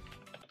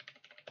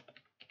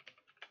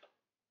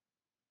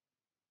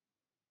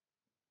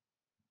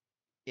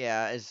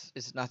 Yeah,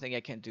 it's nothing I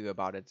can do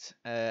about it.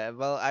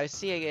 Well, I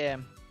see.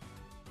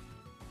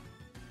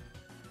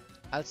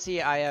 I'll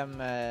see. I am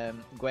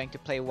going to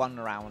play one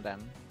round then.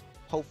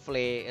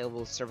 Hopefully, it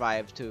will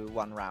survive to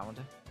one round,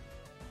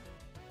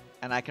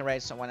 and I can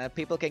raid someone, and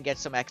people can get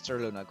some extra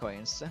Luna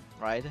coins,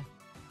 right?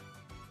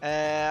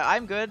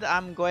 I'm good.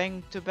 I'm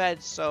going to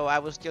bed, so I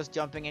was just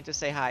jumping in to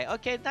say hi.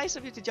 Okay, nice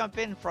of you to jump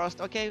in,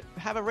 Frost. Okay,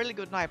 have a really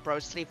good night, bro.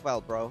 Sleep well,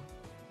 bro.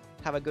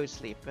 Have a good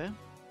sleep.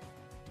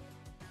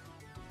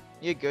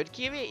 You good,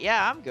 Kiwi?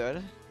 Yeah, I'm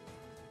good.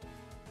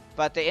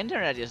 But the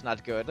internet is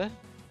not good.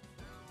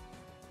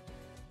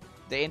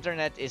 The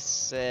internet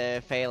is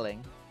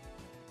failing.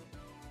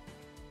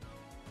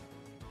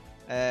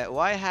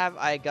 Why have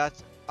I got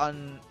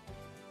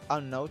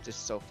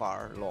unnoticed so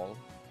far, lol?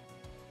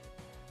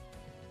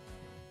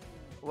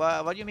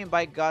 What do you mean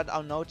by got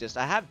unnoticed?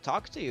 I have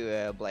talked to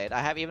you, Blade. I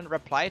have even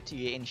replied to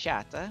you in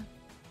chat.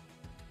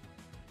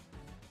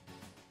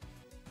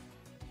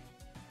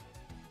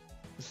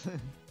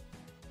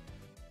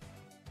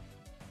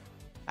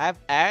 I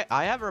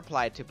have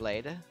replied to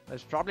Blade.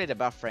 It's probably the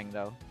buffering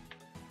though.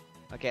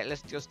 Okay,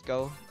 let's just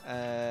go.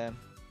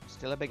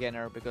 Still a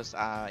beginner because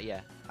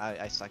yeah,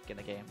 I suck in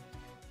the game.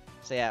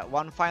 So yeah,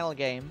 one final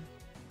game.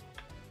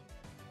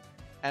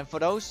 And for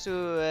those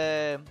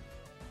who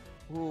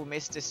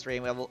missed the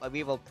stream,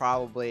 we will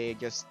probably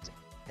just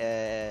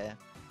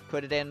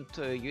put it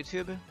into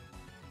YouTube.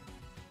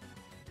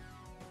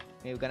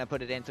 We're gonna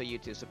put it into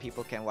YouTube so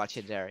people can watch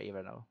it there,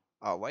 even though.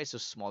 Oh, why is so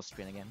small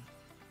screen again?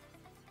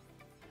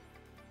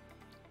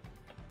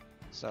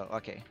 So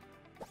okay.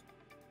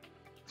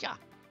 Yeah.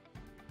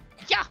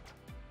 Yeah.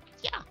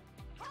 Yeah.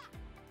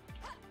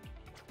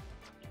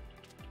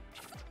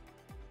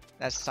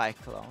 That's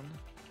Cyclone.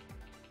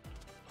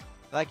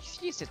 Like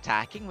she's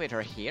attacking with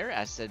her hair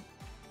as a.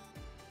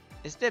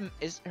 Is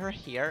her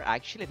hair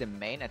actually the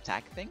main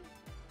attack thing?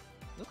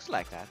 Looks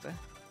like that.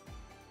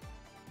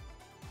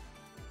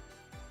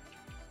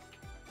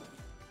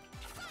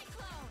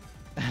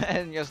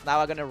 And just now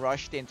I'm gonna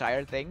rush the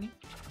entire thing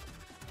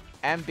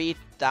and beat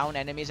down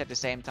enemies at the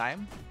same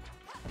time.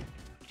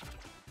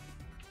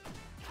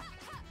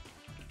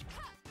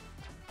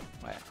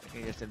 Well, I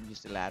can just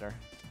use the ladder.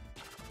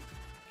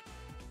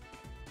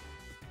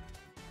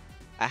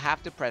 I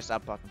have to press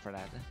up button for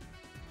that.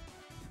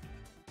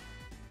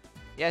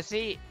 Yeah,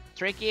 see,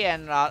 Tricky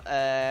and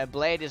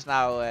Blade is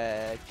now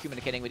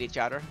communicating with each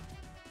other.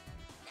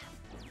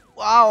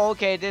 Wow,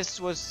 okay, this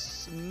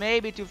was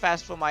maybe too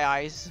fast for my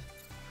eyes.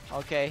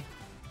 Okay.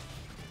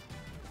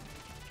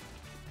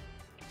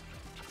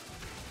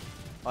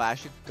 Oh, I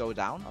should go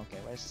down? Okay,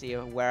 let's see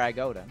where I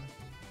go then.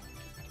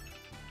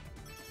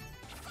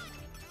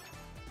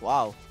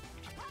 Wow.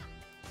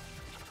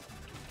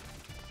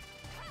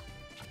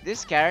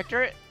 This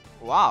character,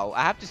 wow,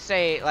 I have to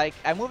say, like,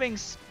 I'm moving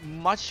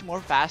much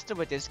more faster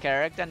with this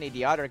character than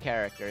the other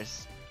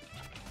characters.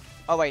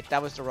 Oh wait,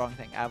 that was the wrong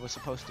thing. I was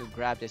supposed to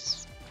grab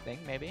this thing,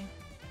 maybe?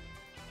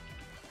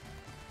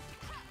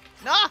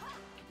 No!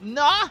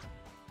 No!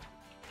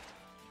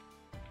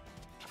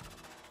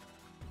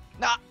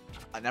 No!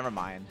 Oh, never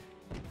mind.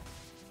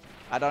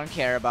 I don't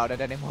care about it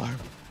anymore.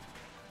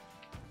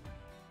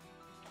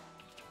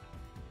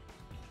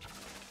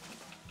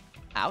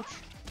 Ouch.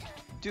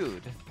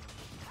 Dude.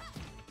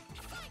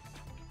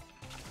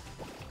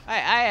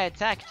 I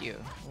attacked you.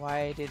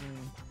 Why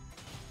didn't...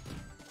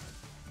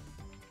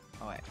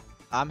 Oh wait.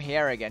 I'm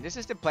here again. This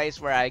is the place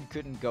where I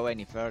couldn't go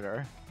any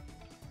further.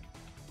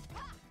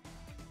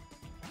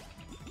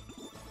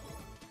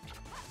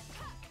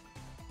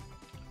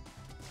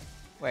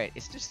 Wait,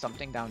 is there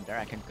something down there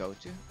I can go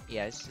to?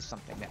 Yeah, it's just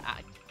something that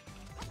I...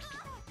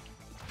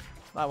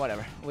 Well,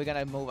 whatever. We're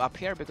gonna move up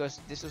here because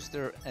this was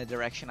the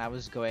direction I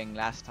was going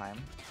last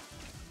time.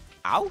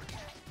 Ow!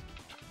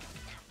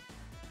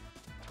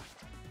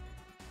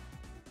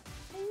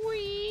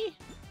 Whee!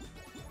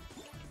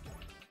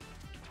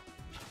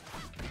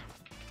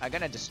 I'm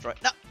gonna destroy...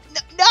 No!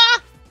 No! No!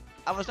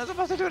 I was not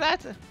supposed to do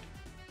that!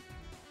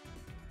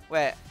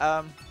 Wait,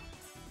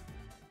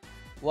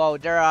 Whoa,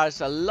 there are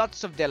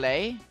lots of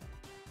delay.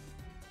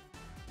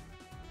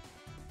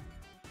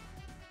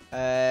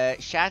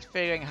 Chat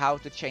figuring how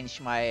to change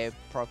my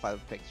profile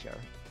picture.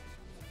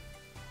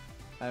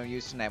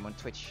 Username on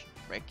Twitch,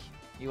 Rick.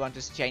 You want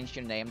to change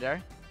your name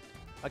there?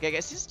 Okay,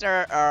 guys, since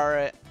there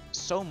are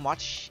so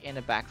much in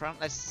the background,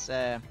 let's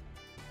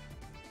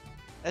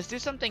do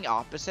something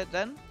opposite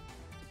then.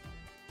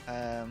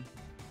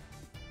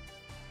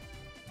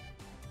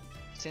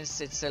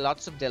 Since it's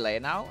lots of delay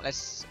now,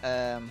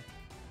 I'm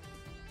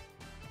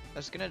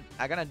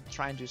gonna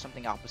try and do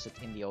something opposite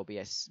in the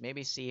OBS.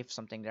 Maybe see if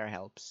something there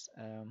helps.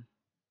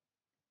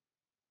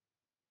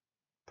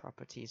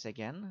 Properties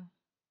again.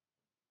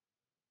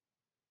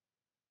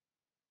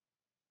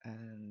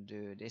 And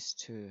do this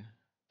to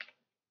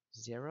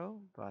 0,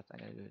 but I'm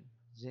gonna do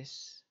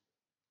this.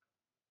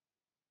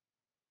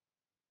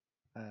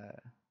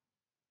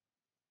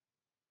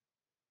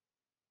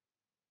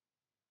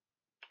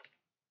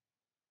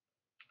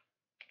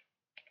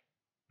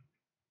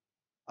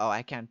 Oh,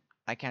 I can't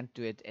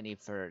do it any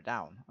further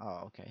down.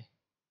 Oh, okay.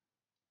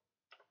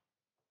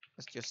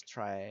 Let's just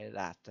try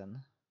that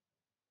then.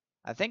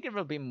 I think there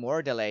will be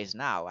more delays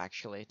now,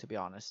 actually, to be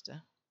honest.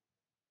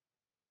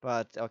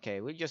 But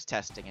okay, we're just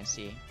testing and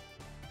see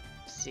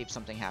if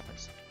something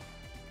happens.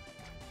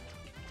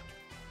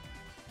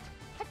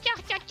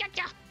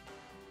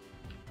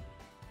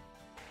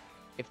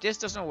 If this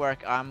doesn't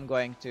work, I'm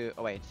going to...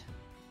 Oh, wait.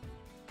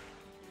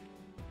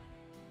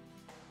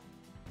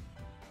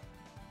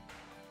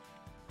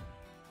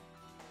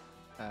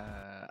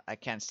 I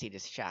can't see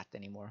this chat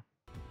anymore.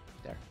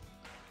 There.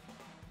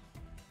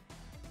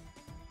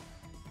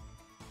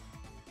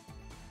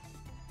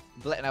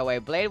 No wait,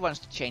 Blade wants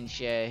to change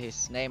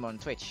his name on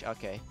Twitch.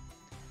 Okay.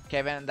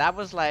 Kevin, that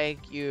was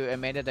like you a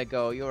minute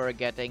ago. You were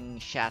getting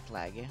chat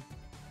lag.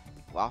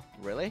 Wow,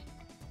 really?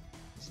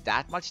 Is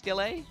that much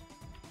delay?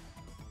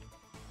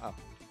 Oh,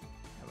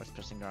 I was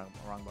pressing the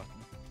wrong button.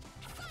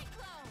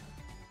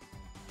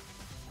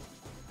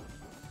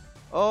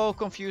 Oh,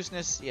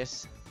 confuseness.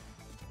 Yes.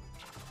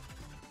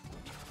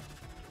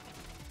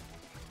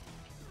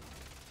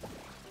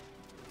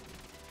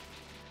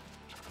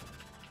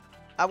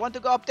 I want to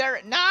go up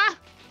there. Nah.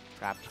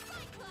 Crap.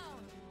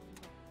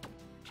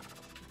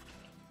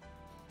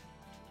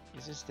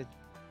 This is the...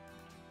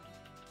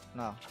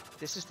 No,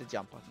 this is the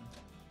jump button.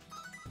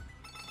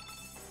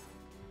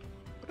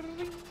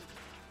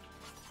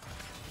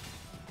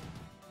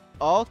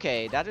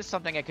 Okay, that is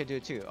something I could do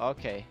too.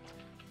 Okay.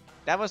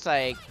 That was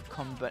like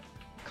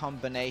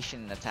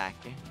combination attack.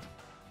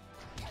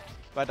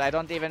 But I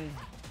don't even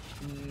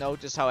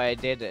notice how I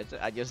did it.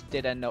 I just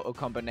did a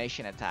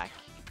combination attack.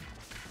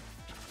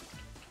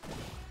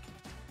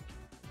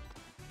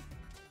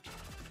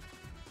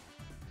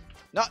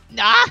 No,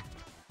 nah!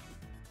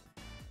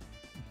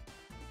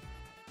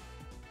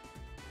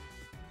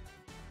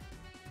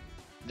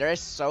 There is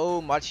so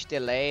much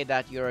delay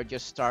that you're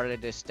just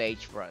started the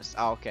stage for us.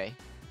 Oh, okay.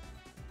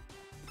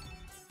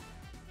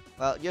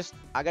 Well,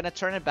 I'm gonna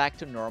turn it back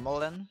to normal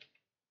then.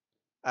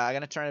 I'm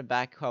gonna turn it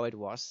back how it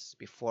was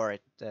before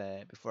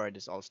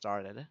this all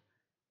started.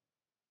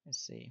 Let's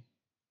see.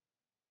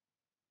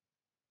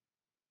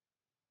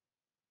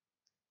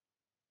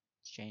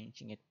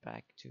 Changing it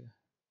back to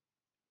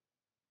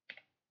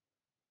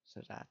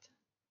that.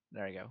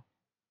 There you go.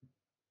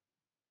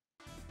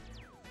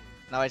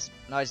 Now it's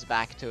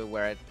back to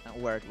where it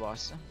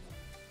was.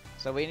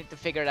 So we need to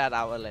figure that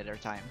out a later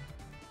time.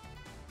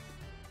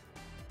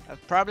 I'll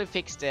probably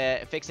fix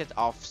it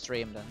off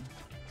stream then.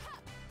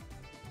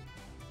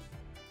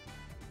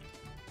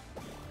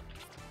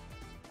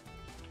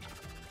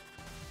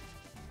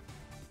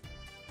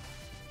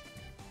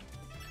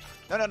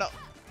 No.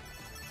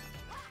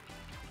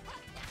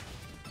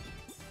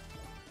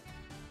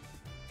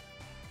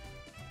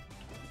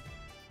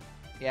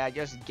 Yeah,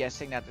 just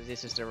guessing that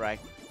this is the right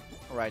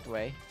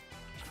way.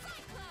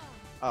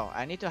 Oh,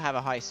 I need to have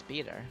a high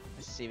speeder.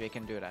 Let's see if we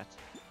can do that.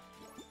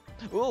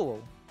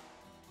 Ooh!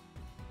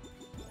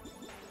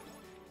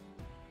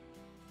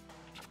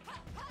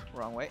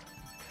 Wrong way.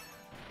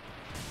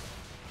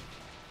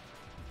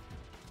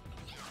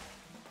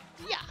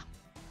 Yeah!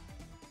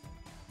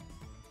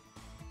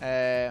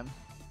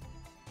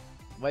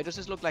 Why does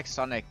this look like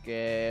Sonic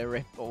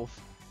rip-off?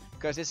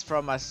 Because it's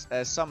from us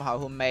somehow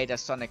who made a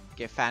Sonic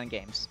fan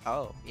games.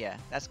 Oh, yeah,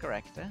 that's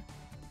correct.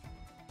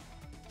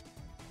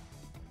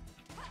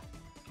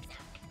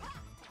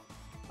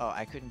 Oh,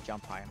 I couldn't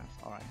jump high enough.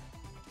 Alright.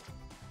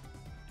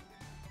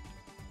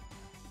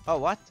 Oh,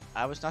 what?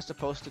 I was not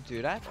supposed to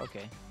do that?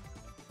 Okay.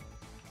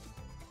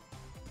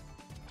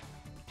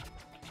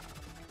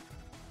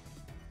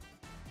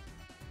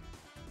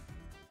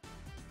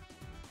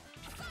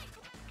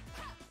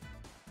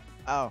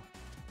 Oh.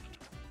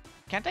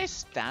 Can't I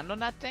stand on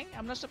that thing?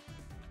 I'm not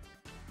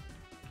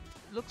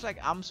looks like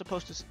I'm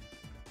supposed to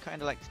kind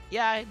of like...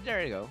 Yeah,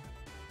 there you go.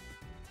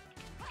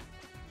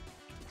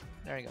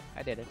 There you go.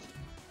 I did it.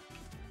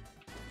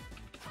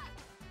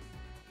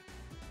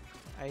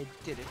 I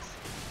did it.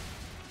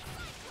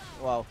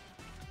 Wow.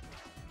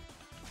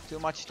 Too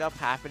much stuff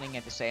happening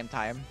at the same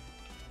time.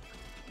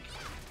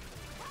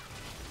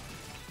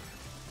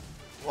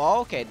 Well,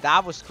 okay,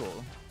 that was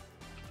cool.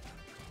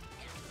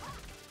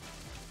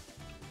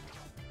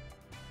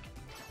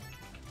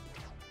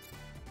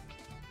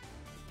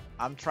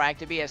 I'm trying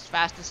to be as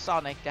fast as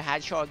Sonic the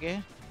Hedgehog.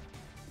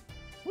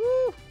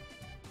 Woo!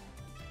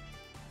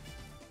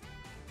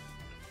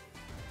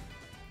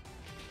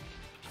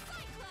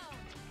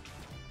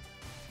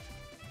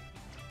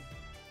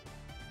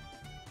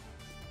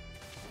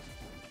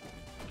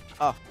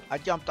 Oh, I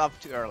jumped off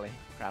too early.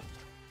 Crap.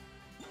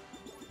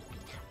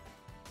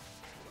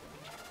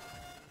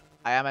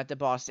 I am at the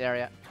boss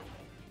area.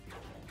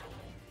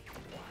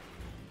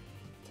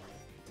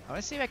 I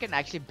want to see if I can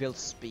actually build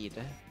speed.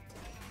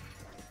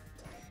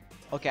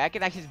 Okay, I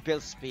can actually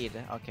build speed.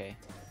 Okay.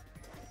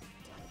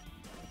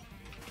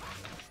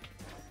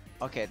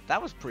 Okay,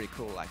 that was pretty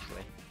cool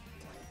actually.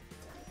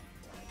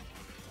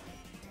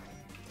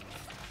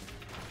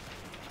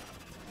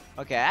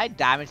 Okay, I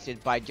damaged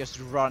it by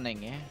just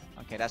running.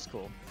 Okay, that's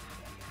cool.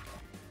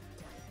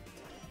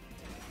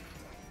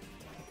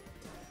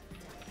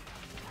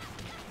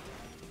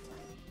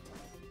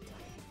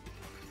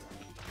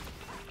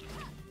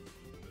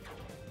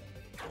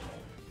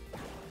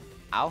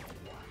 Ow.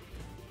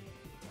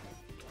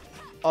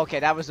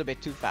 Okay, that was a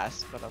bit too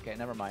fast, but okay,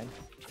 never mind.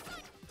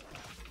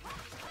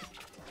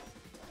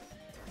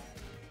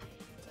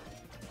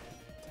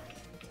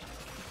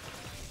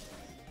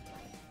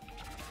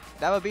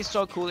 That would be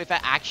so cool if I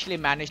actually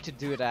managed to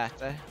do that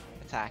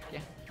attack.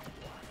 Yeah.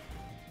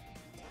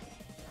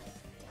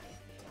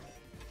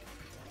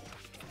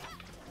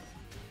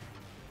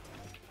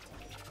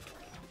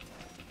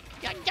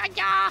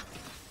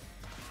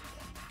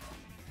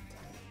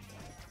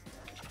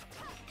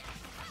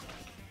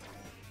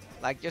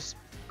 Like just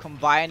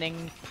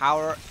combining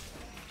power.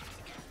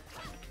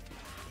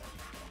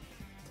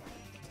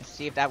 Let's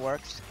see if that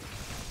works.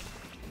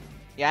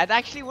 Yeah, it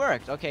actually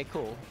worked. Okay,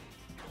 cool.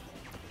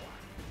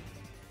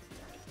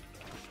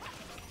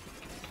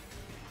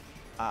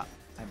 Ah,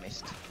 I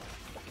missed.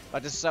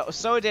 But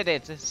so did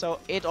it. So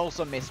it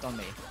also missed on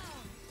me.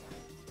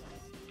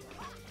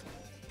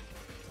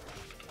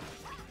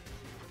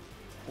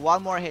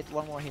 One more hit,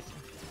 one more hit.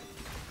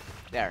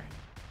 There.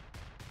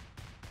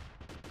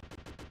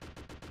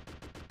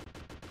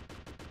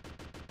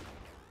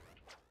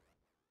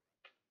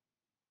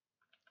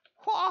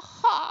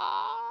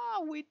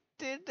 Ha! We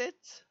did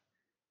it.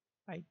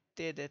 I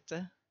did it.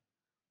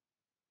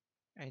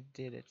 I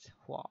did it.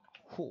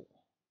 Wahoo.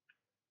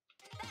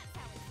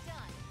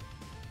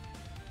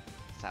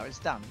 That's how it's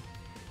done.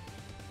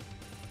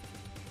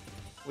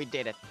 We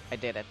did it. I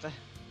did it.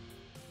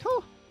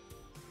 Whew.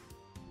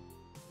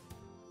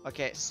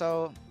 Okay,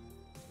 so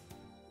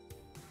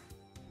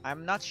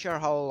I'm not sure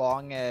how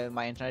long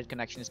my internet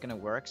connection is gonna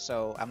work,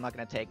 so I'm not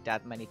gonna take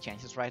that many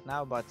chances right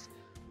now, but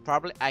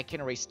probably I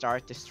can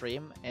restart the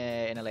stream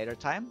in a later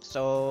time.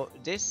 So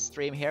this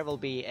stream here will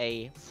be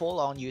a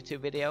full-on YouTube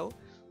video.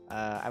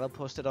 I will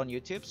post it on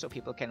YouTube so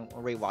people can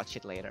rewatch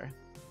it later.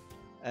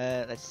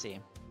 Let's see.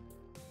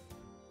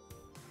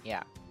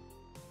 Yeah,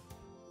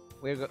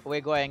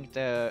 we're going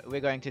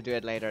to do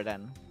it later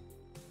then.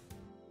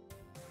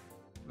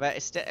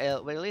 But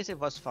still, well, at least it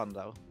was fun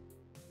though.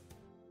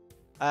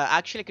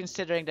 Actually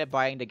considering that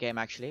buying the game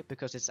actually,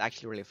 because it's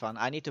actually really fun.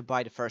 I need to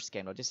buy the first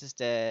game though. This is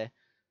the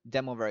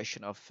demo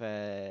version of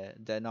the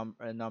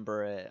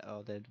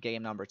the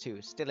game number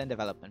 2, still in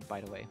development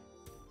by the way.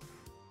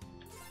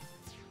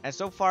 And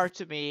so far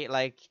to me,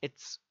 like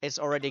it's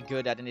already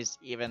good and it's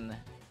even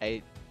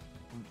a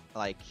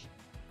like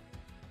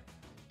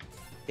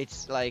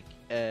it's like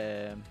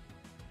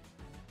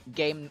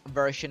game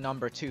version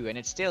number 2, and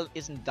it still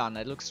isn't done.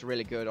 It looks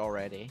really good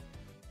already.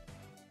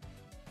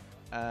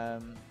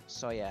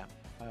 So yeah,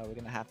 we're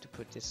gonna have to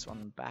put this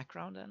on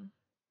background then.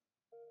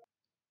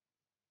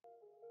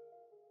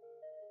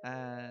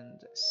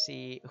 And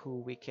see who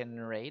we can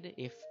raid,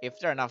 if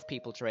there are enough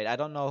people to raid. I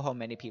don't know how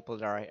many people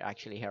there are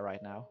actually here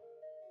right now.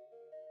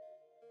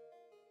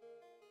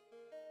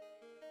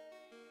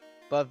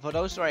 But for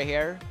those who are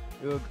here,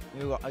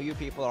 you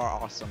people are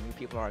awesome. You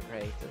people are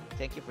great.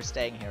 Thank you for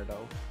staying here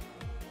though.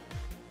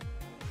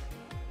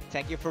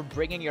 Thank you for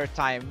bringing your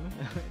time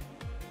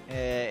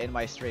in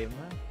my stream.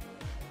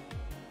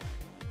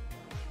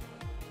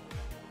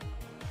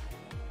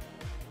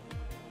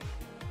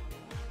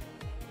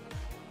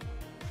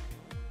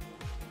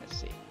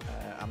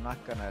 I'm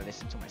not gonna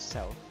listen to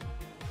myself.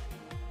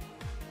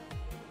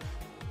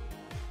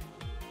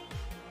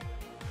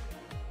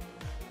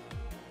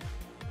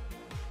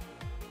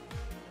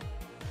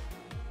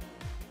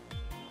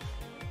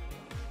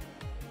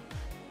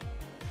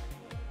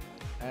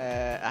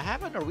 I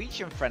have a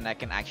Norwegian friend I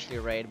can actually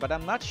raid, but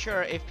I'm not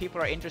sure if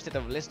people are interested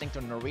of listening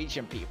to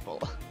Norwegian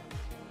people.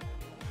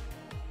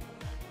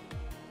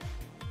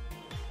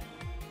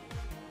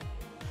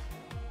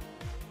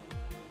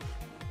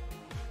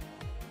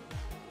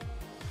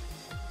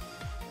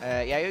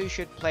 Yeah, you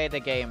should play the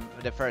game,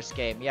 the first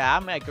game. Yeah,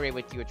 I'm agree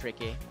with you,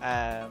 Tricky.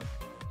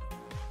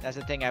 That's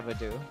the thing I would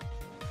do.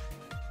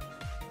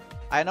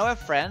 I know a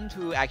friend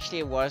who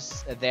actually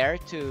was there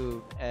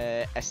to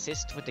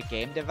assist with the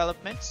game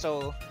development,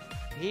 so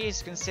he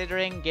is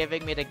considering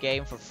giving me the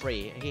game for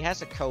free. He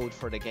has a code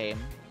for the game,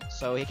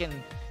 so he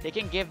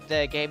can give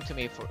the game to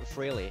me for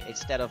freely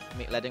instead of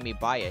letting me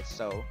buy it.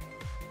 So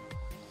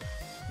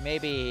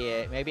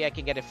maybe I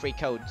can get a free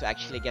code to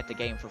actually get the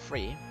game for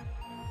free.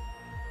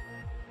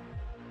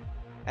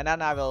 And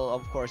then I will,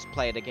 of course,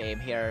 play the game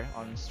here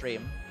on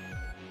stream.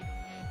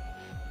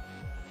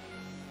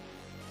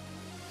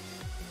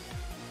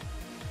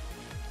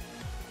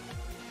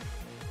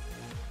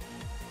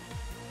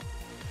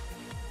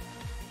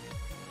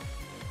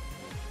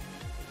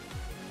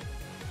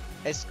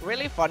 It's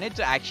really funny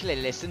to actually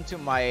listen to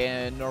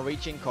my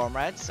Norwegian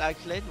comrades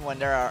actually when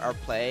they are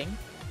playing.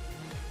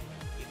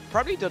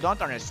 Probably do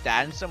not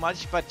understand so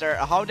much, but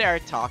how they are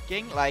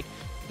talking, like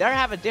they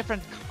have a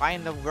different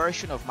kind of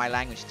version of my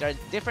language. There are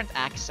different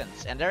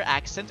accents, and their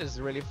accent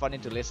is really funny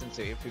to listen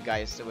to if you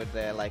guys would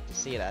like to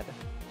see that.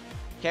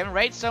 Can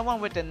raid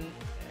someone with an...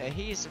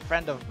 he's a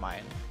friend of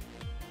mine.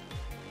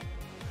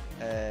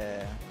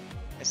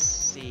 Let's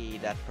see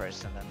that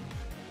person then.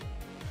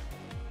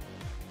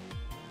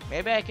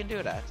 Maybe I can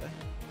do that.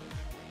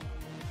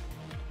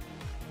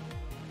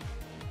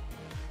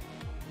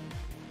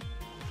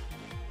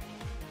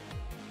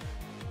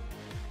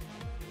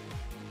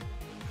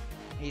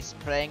 He's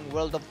playing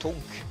World of Tunk.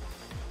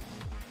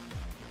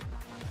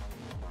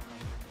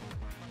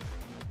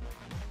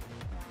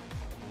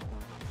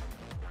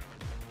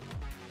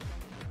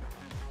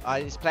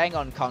 He's playing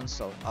on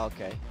console.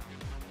 Okay.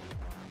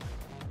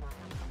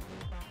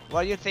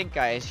 What do you think,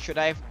 guys? Should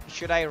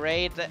I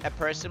raid a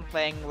person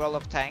playing World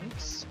of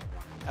Tanks,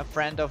 a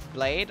friend of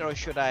Blade, or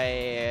should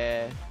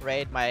I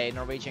raid my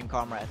Norwegian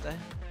comrade?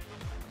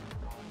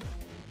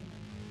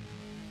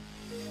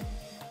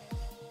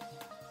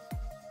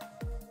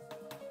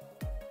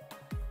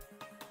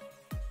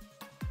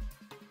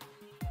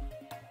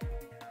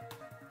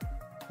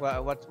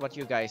 What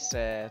you guys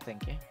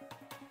think?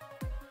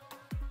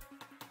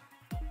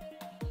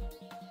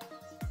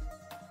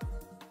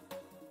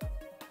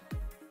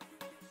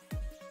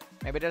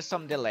 Maybe there's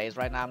some delays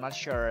right now. I'm not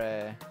sure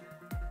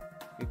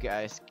you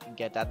guys can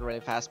get that really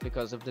fast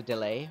because of the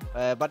delay.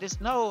 But it's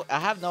no, I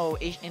have no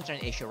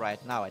internet issue right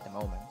now at the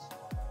moment.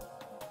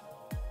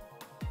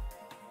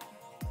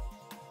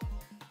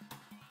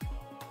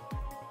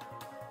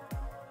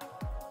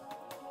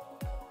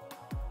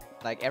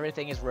 Like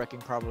everything is working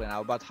properly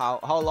now. But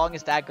how long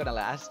is that gonna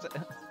last?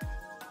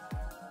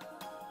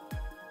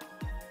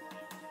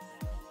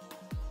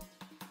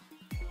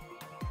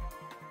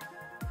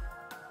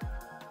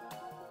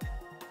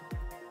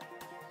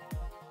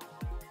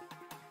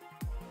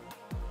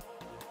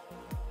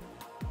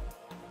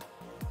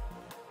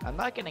 I'm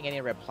not getting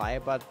any reply,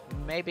 but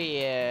maybe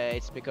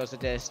it's because of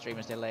the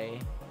streamer's delay.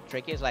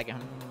 Tricky is like,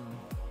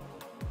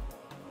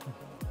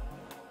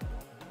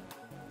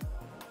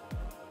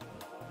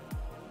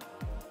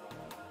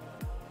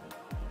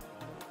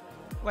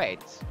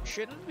 Wait,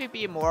 shouldn't we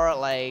be more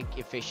like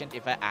efficient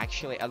if I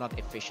actually, not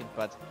efficient,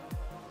 but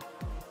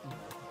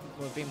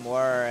would be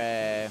more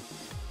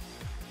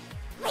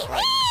like,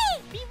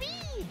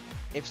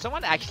 if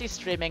someone actually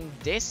streaming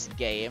this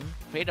game,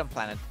 Freedom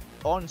Planet,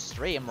 on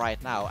stream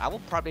right now, I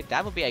will probably,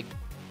 that would be a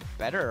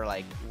better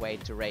like way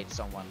to rate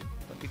someone.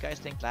 Don't you guys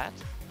think that?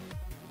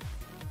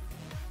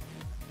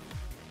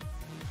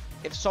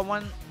 If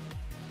someone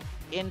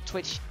in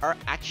Twitch are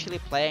actually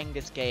playing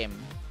this game,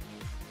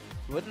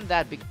 wouldn't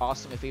that be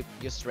awesome if we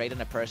just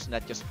rated a person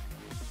that just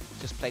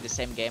played the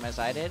same game as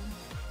I did?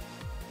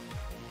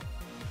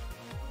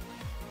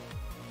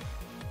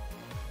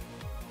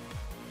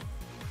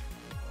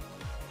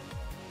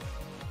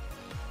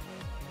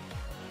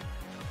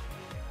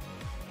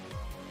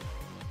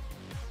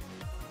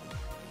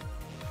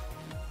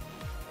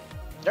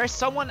 There's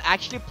someone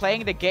actually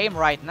playing the game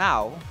right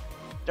now.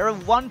 There's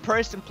one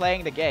person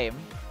playing the game.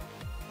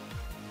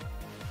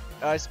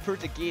 It's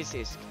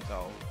Portuguese,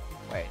 though.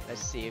 Wait,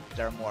 let's see if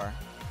there are more.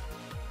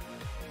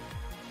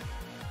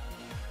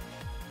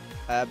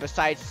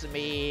 Besides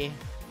me,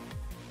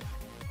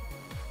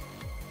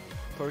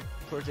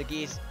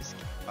 Portuguese.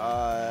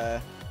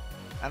 I'm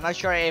not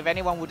sure if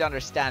anyone would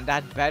understand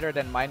that better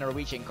than my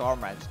Norwegian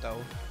comrades,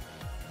 though.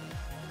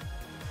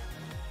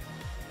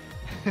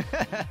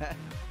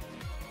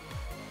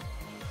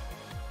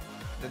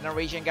 The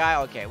Norwegian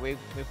guy? Okay, we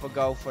will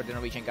go for the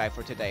Norwegian guy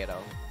for today,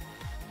 though.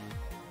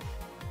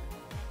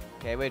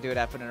 Okay, we'll do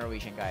that for the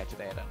Norwegian guy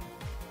today, then.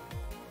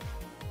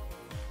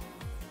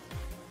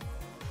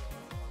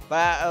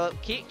 But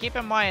keep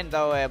in mind,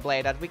 though,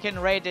 Blade, that we can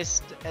raid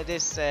this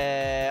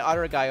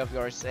other guy of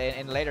yours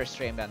in later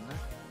stream, then.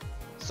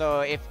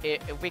 So if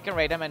we can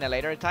raid him in a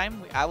later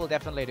time, I will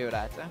definitely do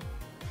that.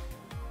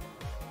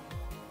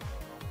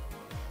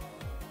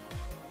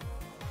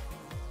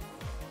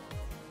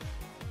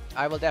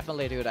 I will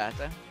definitely do that.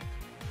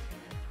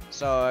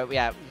 So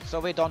yeah, so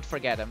we don't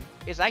forget him.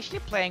 He's actually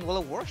playing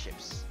World of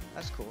Warships.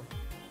 That's cool.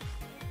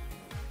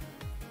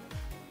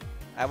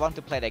 I want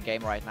to play that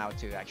game right now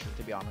too, actually,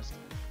 to be honest.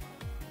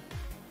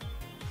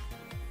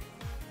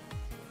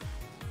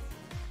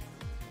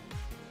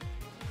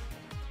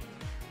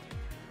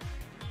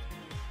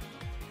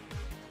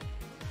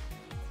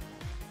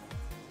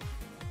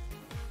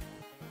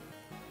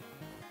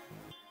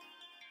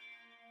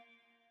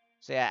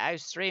 So yeah, I've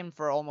streamed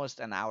for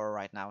almost an hour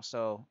right now,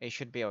 so it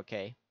should be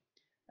okay.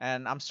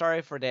 And I'm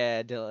sorry for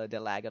the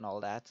lag and all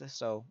that.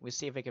 So we'll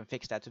see if we can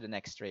fix that to the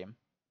next stream.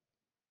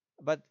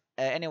 But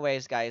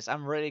anyways, guys,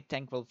 I'm really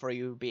thankful for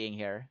you being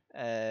here,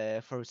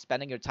 for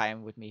spending your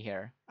time with me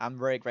here. I'm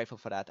very grateful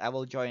for that. I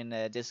will join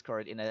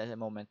Discord in a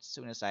moment. As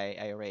soon as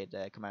I raid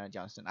Commander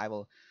Johnston, I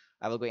will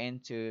go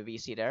into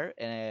VC there.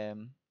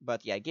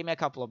 But yeah, give me a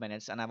couple of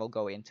minutes and I will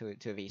go into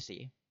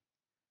VC.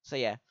 So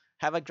yeah,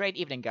 have a great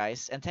evening,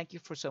 guys, and thank you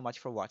for so much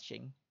for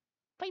watching.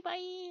 Bye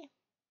bye.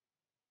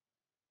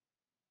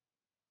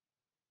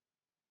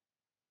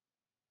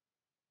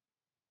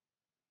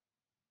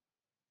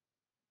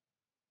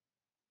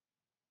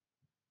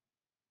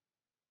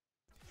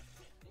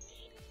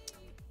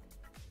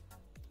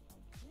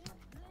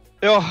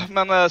 Ja,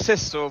 men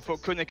sist så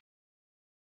kunde